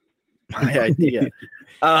 My idea.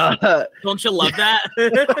 Don't you love that?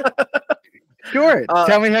 Sure.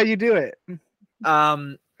 Tell me how you do it.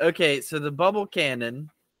 Okay, so the bubble cannon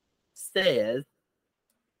says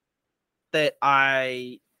that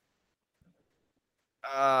I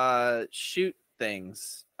shoot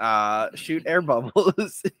things, shoot air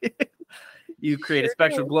bubbles. You create a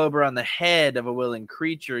spectral globe around the head of a willing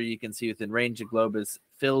creature you can see within range. The globe is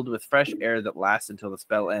filled with fresh air that lasts until the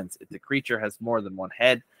spell ends. If the creature has more than one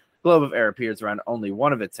head, a globe of air appears around only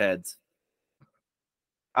one of its heads.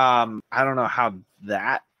 I don't know how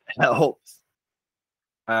that helps.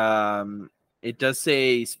 It does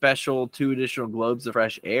say special 2 additional globes of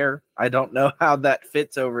fresh air. I don't know how that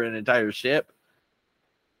fits over an entire ship.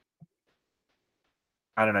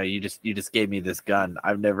 I don't know. You just gave me this gun.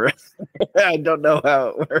 I've never. I don't know how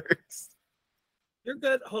it works. You're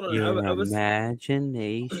good. Hold on. Your I was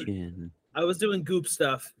imagination. doing Guup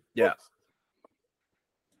stuff. Yeah.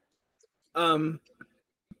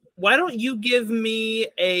 Why don't you give me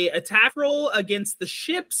a attack roll against the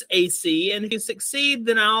ship's AC, and if you succeed,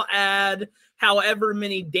 then I'll add however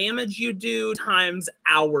many damage you do times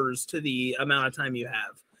hours to the amount of time you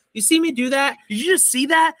have. You see me do that? Did you just see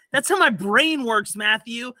that? That's how my brain works,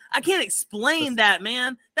 Matthew. I can't explain that,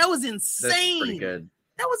 man. That was insane. That's pretty good.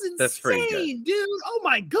 That was insane, That's pretty good. dude. Oh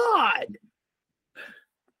my god.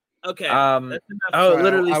 Okay. It enough.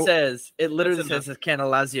 literally I- says enough. this can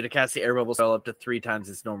allows you to cast the air bubble spell up to 3 times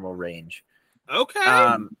its normal range.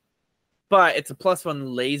 Okay. But it's a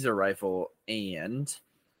 +1 laser rifle, and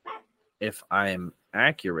if I'm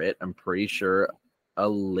accurate, I'm pretty sure a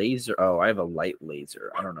laser. Oh, I have a light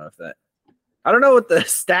laser. I don't know what the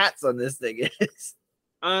stats on this thing is.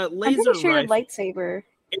 I'm Laser pretty sure your rifle. lightsaber.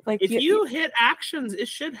 Like If you hit actions, it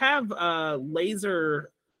should have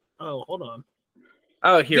laser. Oh, hold on.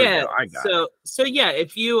 Oh, here we go. I got it. So yeah,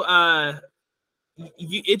 if you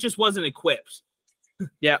it just wasn't equipped.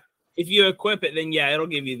 Yeah. If you equip it, then yeah, it'll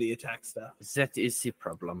give you the attack stuff. That is the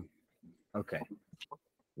problem. Okay.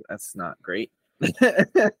 That's not great.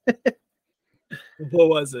 What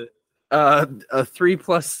was it? A 3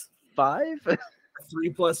 + 5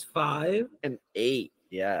 3 + 5. and 8.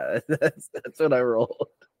 Yeah, that's what I rolled.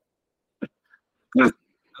 Okay,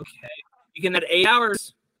 you can add 8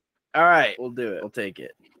 hours. All right, we'll do it. We'll take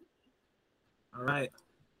it. All right.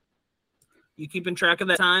 You keeping track of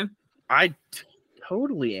that time? I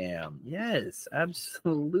totally am. Yes,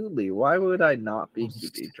 absolutely. Why would I not be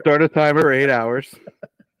keeping track? Start a timer for 8 hours.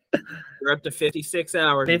 You're up to 56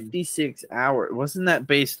 hours. 56 hours. Wasn't that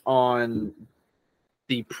based on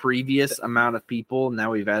the previous amount of people?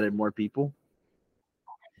 Now we've added more people.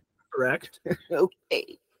 Correct.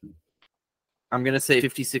 Okay. I'm gonna say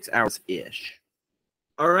 56 hours ish.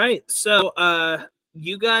 All right. So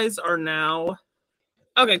you guys are now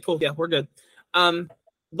okay, cool. Yeah, we're good.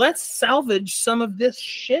 Let's salvage some of this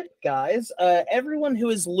shit, guys. Everyone who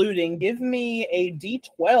is looting, give me a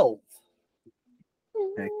D12.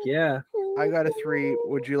 Heck yeah. I got a 3.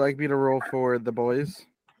 Would you like me to roll for the boys?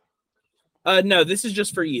 No, this is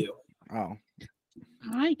just for you. Oh.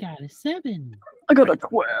 I got a 7. I got a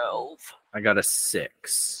 12. I got a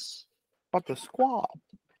 6. But the squad.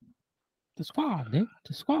 The squad, dude.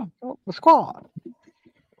 The squad. Oh, the squad.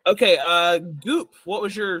 Okay, Guup, what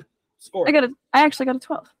was your score? I actually got a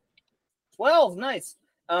 12. 12. Nice.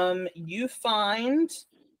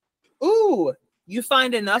 You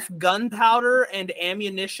find enough gunpowder and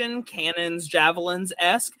ammunition, cannons,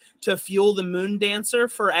 javelins-esque, to fuel the Moon Dancer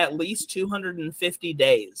for at least 250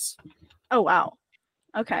 days. Oh wow.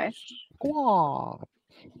 Okay. Squad.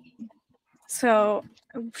 So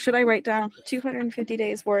should I write down 250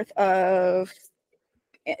 days worth of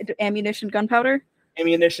ammunition, gunpowder?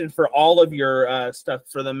 Ammunition for all of your stuff,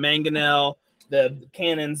 for the mangonel, the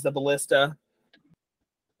cannons, the ballista.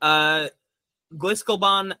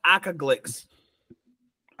 Gliskelbon Akaglix.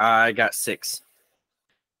 I got 6.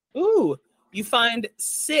 Ooh, you find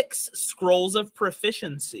 6 scrolls of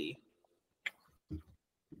proficiency.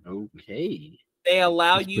 Okay. They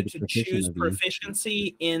allow That's you pretty to proficient choose of you.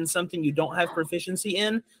 proficiency in something you don't have proficiency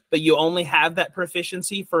in, but you only have that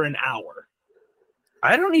proficiency for an hour.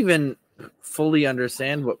 I don't even fully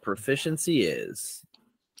understand what proficiency is.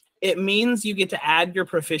 It means you get to add your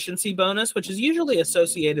proficiency bonus, which is usually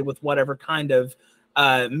associated with whatever kind of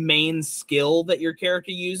main skill that your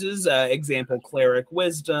character uses. Example, cleric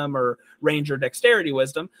wisdom or ranger dexterity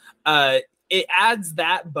wisdom. It adds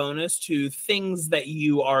that bonus to things that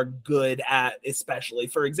you are good at, especially.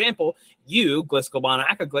 For example, you, Gliskelbon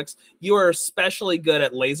Akaglix, you are especially good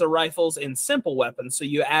at laser rifles and simple weapons, so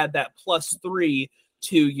you add that +3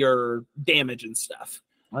 to your damage and stuff.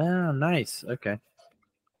 Wow, nice. Okay.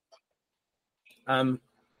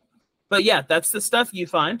 But yeah, that's the stuff you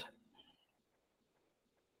find.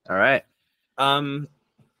 All right. Hinbith.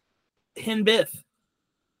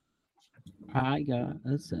 I got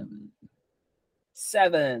a 7.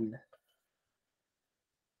 7.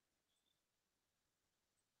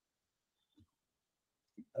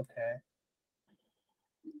 Okay.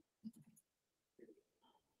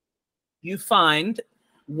 You find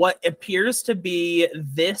what appears to be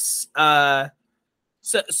this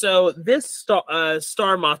so this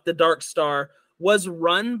star moth, the dark star, was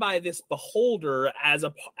run by this beholder as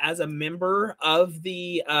a member of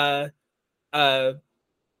the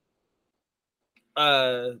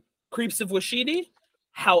Creeps of Washidi.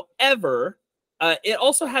 However, it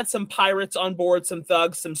also had some pirates on board, some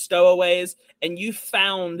thugs, some stowaways, and you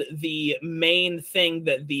found the main thing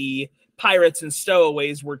that the pirates and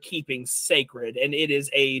stowaways were keeping sacred, and it is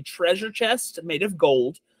a treasure chest made of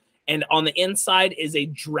gold, and on the inside is a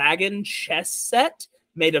dragon chess set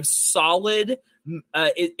made of solid.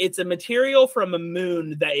 It's a material from a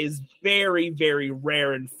moon that is very, very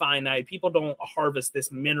rare and finite. People don't harvest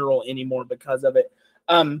this mineral anymore because of it.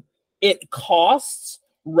 It costs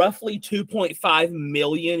roughly 2.5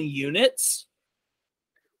 million units.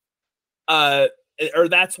 Or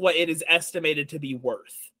that's what it is estimated to be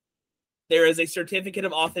worth. There is a certificate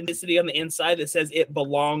of authenticity on the inside that says it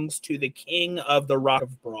belongs to the king of the Rock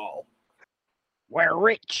of Brawl. We're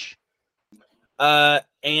rich.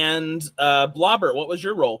 And Blobbert, what was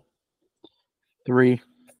your roll? 3.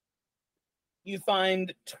 You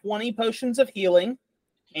find 20 potions of healing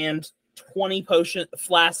and 20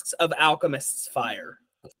 flasks of alchemist's fire.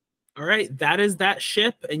 All right, that is that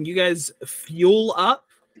ship, and you guys fuel up.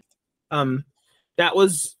 That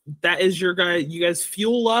is your guy. You guys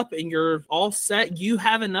fuel up, and you're all set. You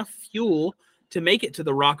have enough fuel to make it to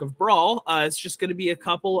the Rock of Brawl. It's just going to be a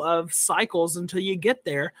couple of cycles until you get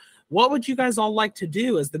there. What would you guys all like to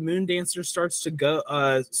do as the Moon Dancer starts to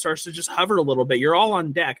just hover a little bit? You're all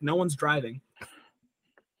on deck. No one's driving.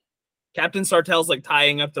 Captain Sartell's like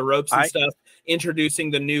tying up the ropes and stuff,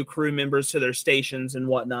 introducing the new crew members to their stations and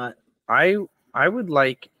whatnot. I would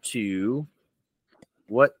like to.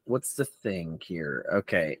 What's the thing here?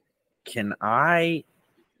 Okay, can I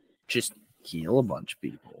just heal a bunch of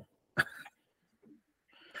people?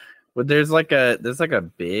 But there's like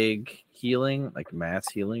a big healing, like mass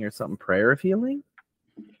healing or something, prayer of healing.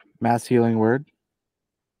 Mass healing word.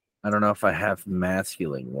 I don't know if I have mass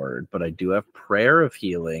healing word, but I do have prayer of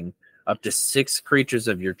healing. Up to 6 creatures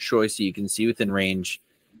of your choice you can see within range.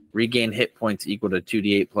 Regain hit points equal to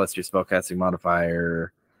 2d8 plus your spellcasting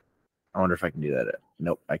modifier. I wonder if I can do that.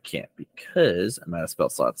 Nope, I can't because I'm out of spell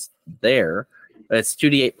slots there. It's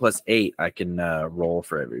 2d8 plus 8 I can roll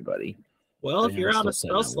for everybody. Well, if you're out of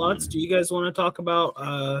spell slots, do you guys want to talk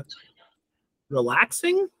about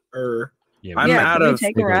relaxing or? Yeah, I'm out of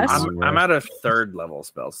take a rest. I'm out of 3rd level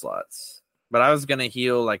spell slots. But I was gonna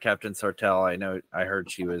heal like Captain Sartell. I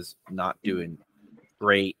heard she was not doing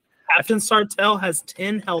great. Captain Sartell has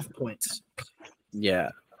 10 health points. Yeah.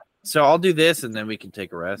 So I'll do this and then we can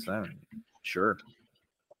take a rest. Sure.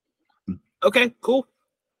 Okay, cool.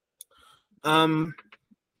 All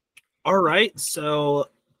right, so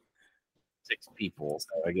 6 people.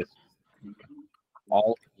 So I guess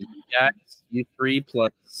all you guys, you 3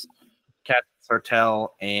 plus Captain Sartell,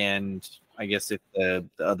 and I guess if the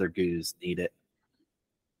other goos need it.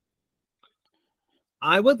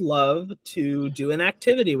 I would love to do an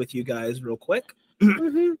activity with you guys real quick.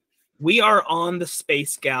 We are on the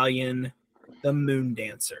space galleon, the Moon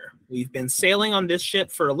Dancer. We've been sailing on this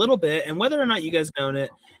ship for a little bit, and whether or not you guys own it,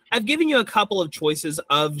 I've given you a couple of choices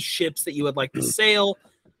of ships that you would like to sail,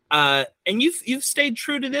 and you've stayed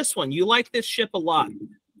true to this one. You like this ship a lot.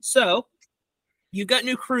 So you've got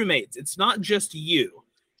new crewmates. It's not just you.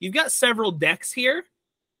 You've got several decks here.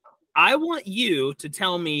 I want you to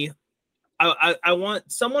tell me. I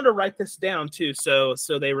want someone to write this down too, so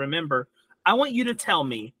they remember. I want you to tell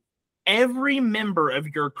me every member of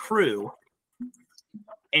your crew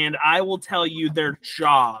and I will tell you their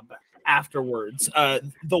job afterwards.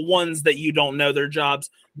 The ones that you don't know their jobs,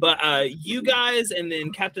 but you guys and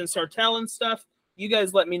then Captain Sartell and stuff, you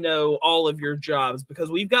guys let me know all of your jobs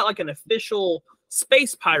because we've got like an official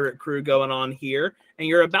space pirate crew going on here, and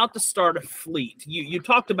you're about to start a fleet. You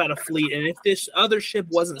talked about a fleet, and if this other ship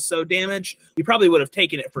wasn't so damaged, you probably would have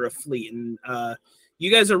taken it for a fleet. And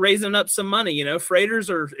you guys are raising up some money. You know, freighters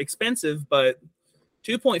are expensive, but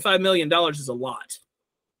 $2.5 million is a lot.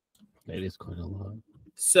 That is quite a lot.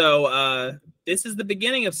 So this is the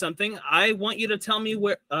beginning of something. I want you to tell me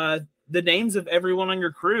where the names of everyone on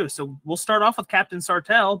your crew. So we'll start off with Captain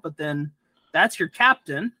Sartell, but then that's your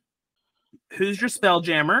captain. Who's your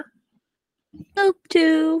spelljammer? Guup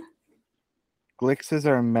 2. Glix is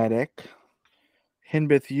our medic.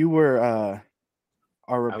 Hinbith, you were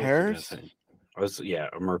our repairs.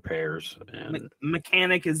 I'm repairs and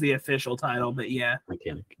Mechanic is the official title, but yeah.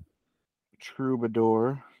 mechanic.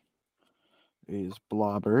 Troubadour is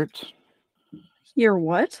Blobbert. You're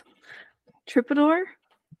what? Troubadour?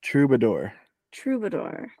 Troubadour.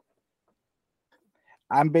 Troubadour.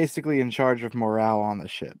 I'm basically in charge of morale on the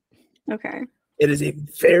ship. Okay. It is a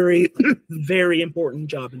very, very important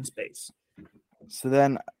job in space. So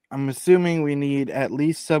then I'm assuming we need at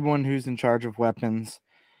least someone who's in charge of weapons,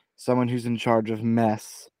 someone who's in charge of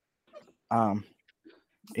mess, a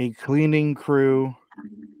cleaning crew,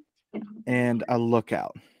 and a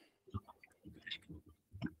lookout.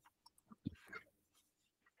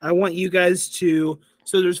 I want you guys to,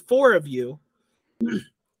 so there's 4 of you.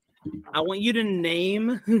 I want you to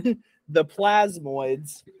name the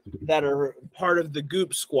plasmoids that are part of the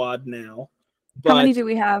Guup squad now. How many do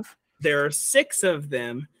we have? There are 6 of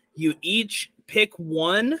them. You each pick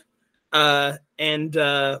one, and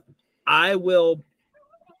I will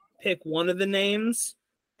pick one of the names,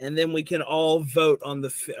 and then we can all vote on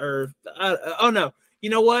the. Oh no! You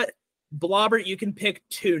know what, Blobbert? You can pick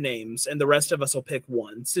 2 names, and the rest of us will pick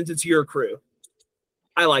one, since it's your crew.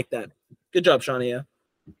 I like that. Good job, Shania.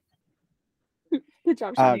 Good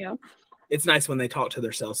job, Shania. It's nice when they talk to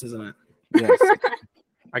themselves, isn't it? Yes,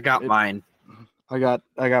 I got mine. I got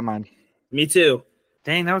mine. Me too.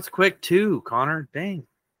 Dang, that was quick too, Connor. Dang.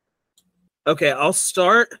 Okay, I'll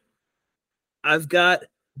start. I've got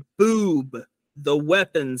Boob, the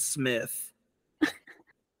weaponsmith.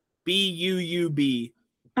 Buub.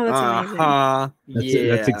 Oh, that's amazing.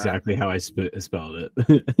 That's exactly how I spelled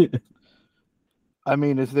it. I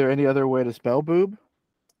mean, is there any other way to spell boob?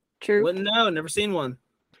 True. Wouldn't know. Never seen one.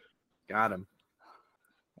 Got him.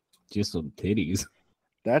 Just some titties.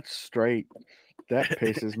 That's straight. That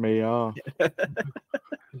pisses me off. I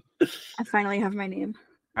finally have my name.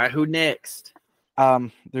 All right, who next?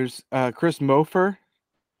 There's Chris Mofer.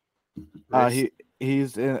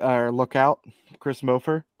 He's in our lookout. Chris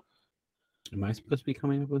Mofer. Am I supposed to be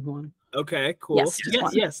coming up with one? Okay, cool. Yes, just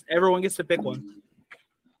one. Yes. Everyone gets to pick one.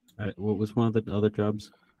 What was one of the other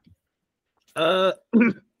jobs?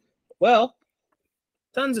 Well,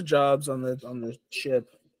 tons of jobs on the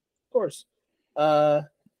ship, of course.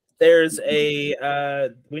 There's a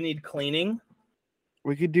we need cleaning.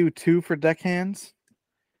 We could do 2 for deckhands.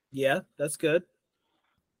 Yeah, that's good.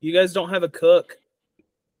 You guys don't have a cook.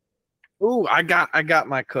 Ooh, I got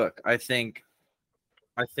my cook. I think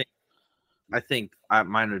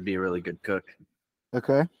mine would be a really good cook.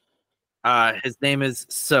 Okay. His name is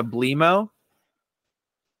Sublimo.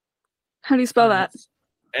 How do you spell that?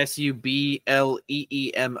 Subleemo.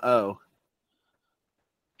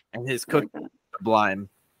 And his I like cook that. Sublime.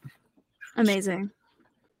 Amazing.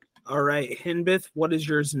 All right, Hinbith, what is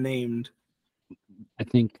yours named? I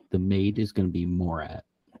think the maid is going to be Morat.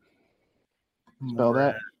 Spell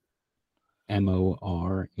that.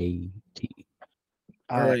 Morat. All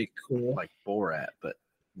right, cool. Like Borat, but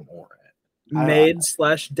Morat. Maid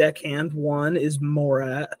 / deckhand 1 is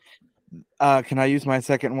Morat. Can I use my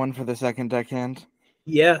second one for the second deckhand?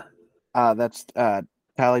 Yeah. That's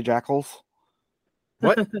Tally Jackals.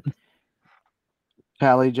 What?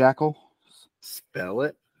 Tally Jackal. Spell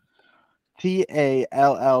it.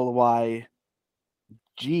 TALLYGACKYS.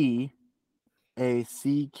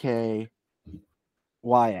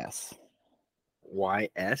 YS.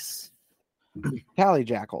 Tally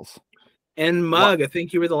Jackals. And Mug, I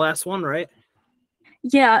think you were the last one, right?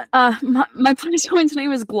 Yeah. My plasmoid's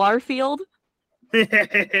name is Glarfield.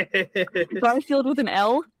 Glarfield with an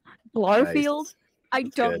L. Glarfield. Nice. I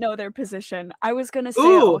That's don't good. know their position. I was gonna say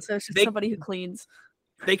Ooh, also it's just they- somebody who cleans.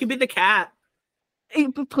 They could be the cat. Hey,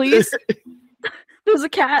 please. There's a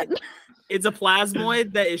cat. It's a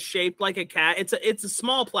plasmoid that is shaped like a cat. It's a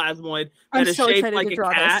small plasmoid I'm that is so shaped excited like to a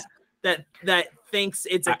draw cat this. that thinks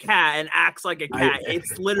it's a cat and acts like a cat.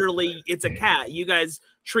 It's a cat. You guys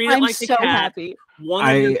treat it I'm like so a cat. happy. One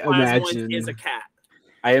of your plasmoids is a cat.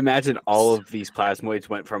 I imagine all of these plasmoids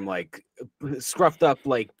went from like scruffed up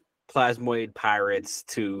like plasmoid pirates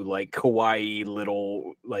to like kawaii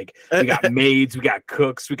little like we got maids, we got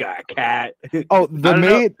cooks, we got a cat. Oh, the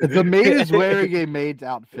maid is wearing a maid's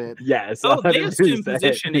outfit. Yes. Oh, they assume 100%.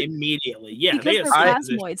 position immediately. Yeah, Because they they're assume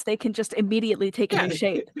position. plasmoids, they can just immediately take a new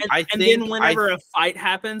shape. And then whenever a fight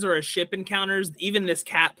happens or a ship encounters, even this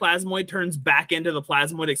cat plasmoid turns back into the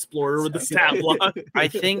plasmoid explorer with the stat block. I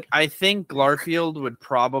think Glarfield would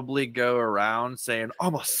probably go around saying,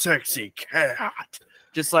 "I'm a sexy cat,"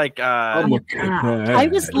 just like I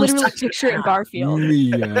was literally picturing Garfield.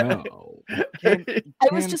 Meow. I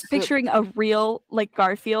was just picturing a real like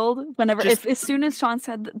Garfield. Whenever, as soon as Sean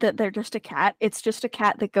said that they're just a cat, it's just a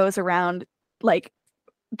cat that goes around like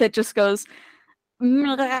that just goes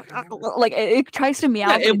like it tries to meow.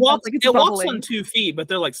 Yeah, but it walks. like it's It walks bubbling. on 2 feet, but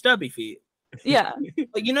they're like stubby feet. Yeah,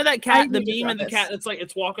 Like you know that I cat, the need to meme, and the draw cat. this. It's like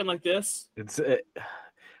it's walking like this. It's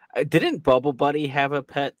didn't Bubble Buddy have a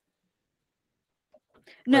pet?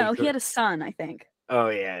 no, Like, he had a son, I think. Oh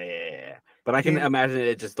yeah. But I can imagine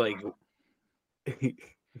it just like Can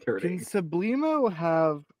hurting. Sublimo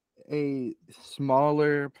have a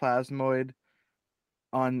smaller plasmoid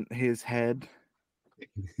on his head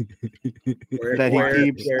that he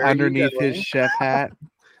keeps where are you underneath his going? chef hat?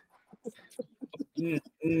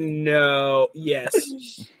 No.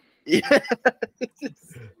 Yes. yeah.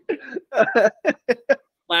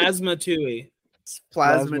 Plasma Tui.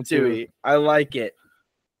 Plasma Tui. I like it.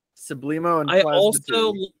 Sublimo and I Plasma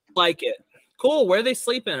also Tui. like it. Cool. Where are they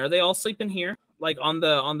sleeping? Are they all sleeping here? Like in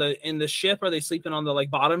the ship? Are they sleeping on the like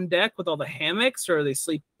bottom deck with all the hammocks, or are they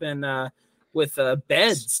sleeping with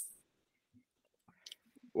beds?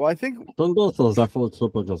 Well, I think Dingus is definitely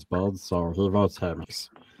keeping his bed, so he votes hammocks.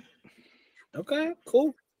 Okay,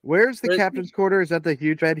 cool. where's the Where's- captain's quarter? Is that the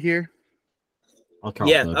huge bed here? I can't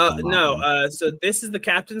Yeah. bid on that No. one. So this is the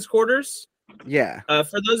captain's quarters. Yeah.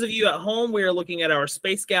 For those of you at home, we are looking at our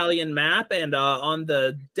Space Galleon map, and on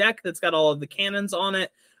the deck that's got all of the cannons on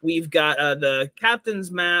it, we've got the captain's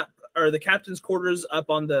map or the captain's quarters up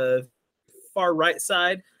on the far right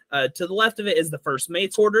side. To the left of it is the first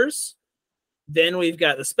mate's quarters. Then we've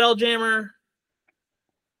got the Spelljammer,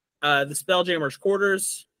 the Spelljammer's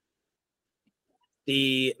quarters,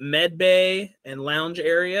 the med bay and lounge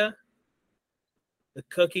area, the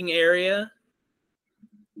cooking area,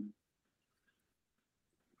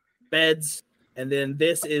 beds, and then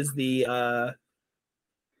this is the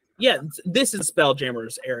this is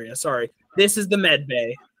Spelljammer's area. Sorry, this is the med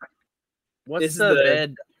bay. What's this is the the-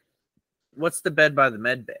 bed? What's the bed by the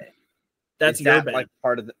med bay? That's Is your that bed. like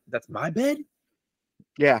part of the? That's my bed.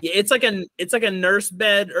 Yeah. Yeah, it's like a nurse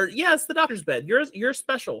bed, or yeah, it's the doctor's bed. You're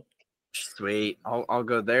special. Sweet. I'll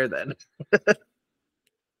go there then.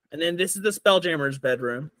 And then this is the Spelljammer's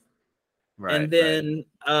bedroom. Right. And then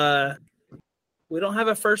we don't have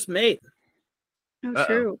a first mate. Oh, Uh-oh.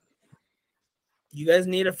 true. You guys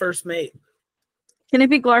need a first mate. Can it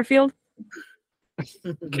be Glarfield?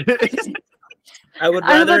 I would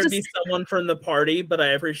I was about rather to it be someone from the party, but I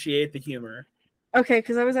appreciate the humor. Okay,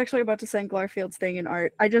 because I was actually about to say Glarfield's thing in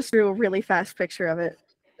art. I just drew a really fast picture of it.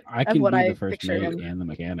 I Of can what be I the first picture mate him. and the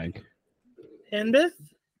mechanic. Henbith,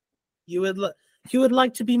 you would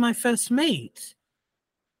like to be my first mate.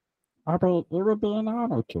 It would be an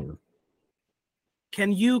honor to.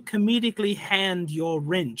 Can you comedically hand your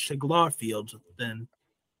wrench to Glarfield then?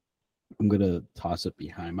 I'm gonna toss it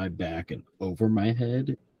behind my back and over my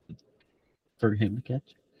head for him to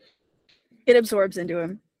catch. It absorbs into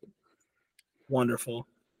him. Wonderful.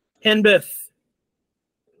 Henbith,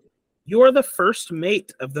 you are the first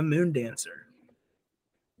mate of the Moon Dancer.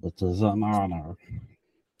 It is an honor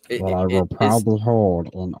It- that I it- will is- proudly hold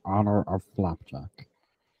in honor of Flapjack.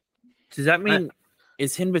 Does that mean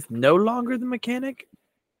is Hinbith no longer the mechanic?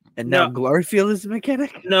 And No. now Glarfield is the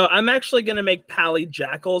mechanic? No, I'm actually going to make Pally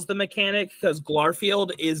Jackals the mechanic because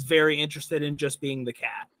Glarfield is very interested in just being the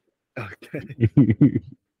cat. Okay.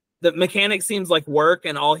 The mechanic seems like work,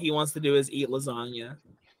 and all he wants to do is eat lasagna.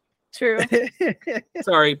 True.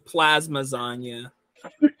 Sorry, plasma lasagna.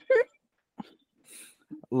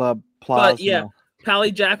 La Plasma. But yeah,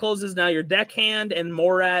 Pally Jackals is now your deckhand, and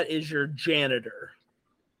Morat is your janitor.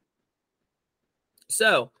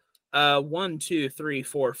 So, 1, 2, 3,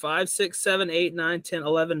 4, 5, 6, 7, 8, 9, 10,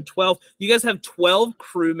 11, 12. You guys have 12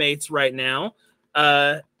 crewmates right now,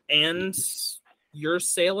 and you're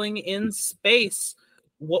sailing in space.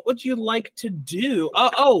 What would you like to do?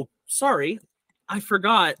 Oh, sorry. I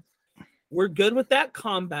forgot. We're good with that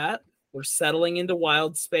combat. We're settling into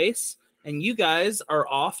wild space. and you guys are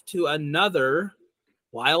off to another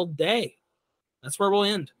wild day. That's where we'll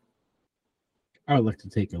end. I would like to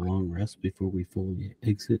take a long rest before we fully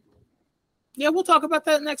exit. Yeah, we'll talk about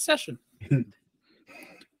that next session.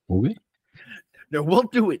 Okay. No, we'll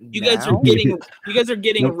do it. You guys are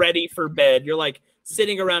getting ready for bed. You're like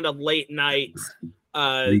sitting around a late night,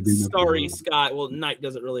 starry sky. Well, night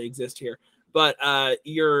doesn't really exist here, but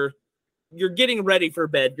you're getting ready for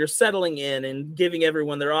bed. You're settling in and giving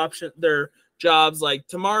everyone their jobs. Like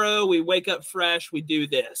tomorrow, we wake up fresh. We do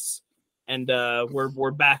this, and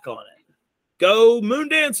we're back on it. Go Moon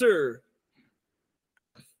Dancer!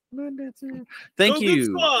 Moon Dancer. Thank Go you.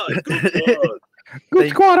 Goop Squad! Goop Squad! Goop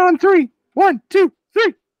Squad on 3. 1, 2,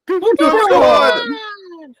 3. Goop Squad! Squad!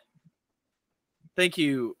 Thank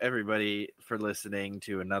you, everybody, for listening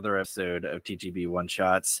to another episode of TGB One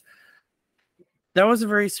Shots. That was a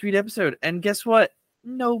very sweet episode. And guess what?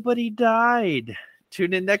 Nobody died.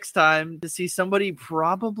 Tune in next time to see somebody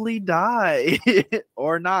probably die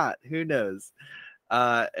or not. Who knows?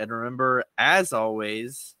 And remember, as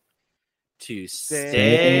always, to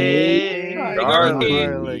stay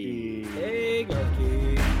garlicky. Hey, garlicky.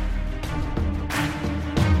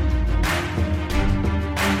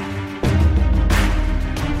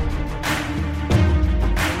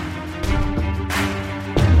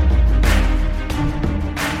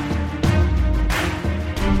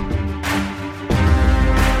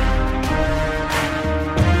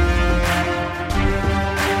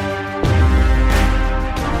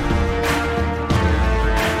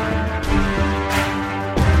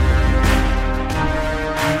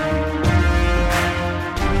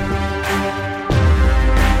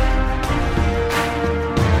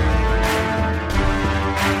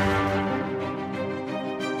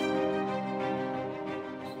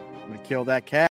 Kill that cat.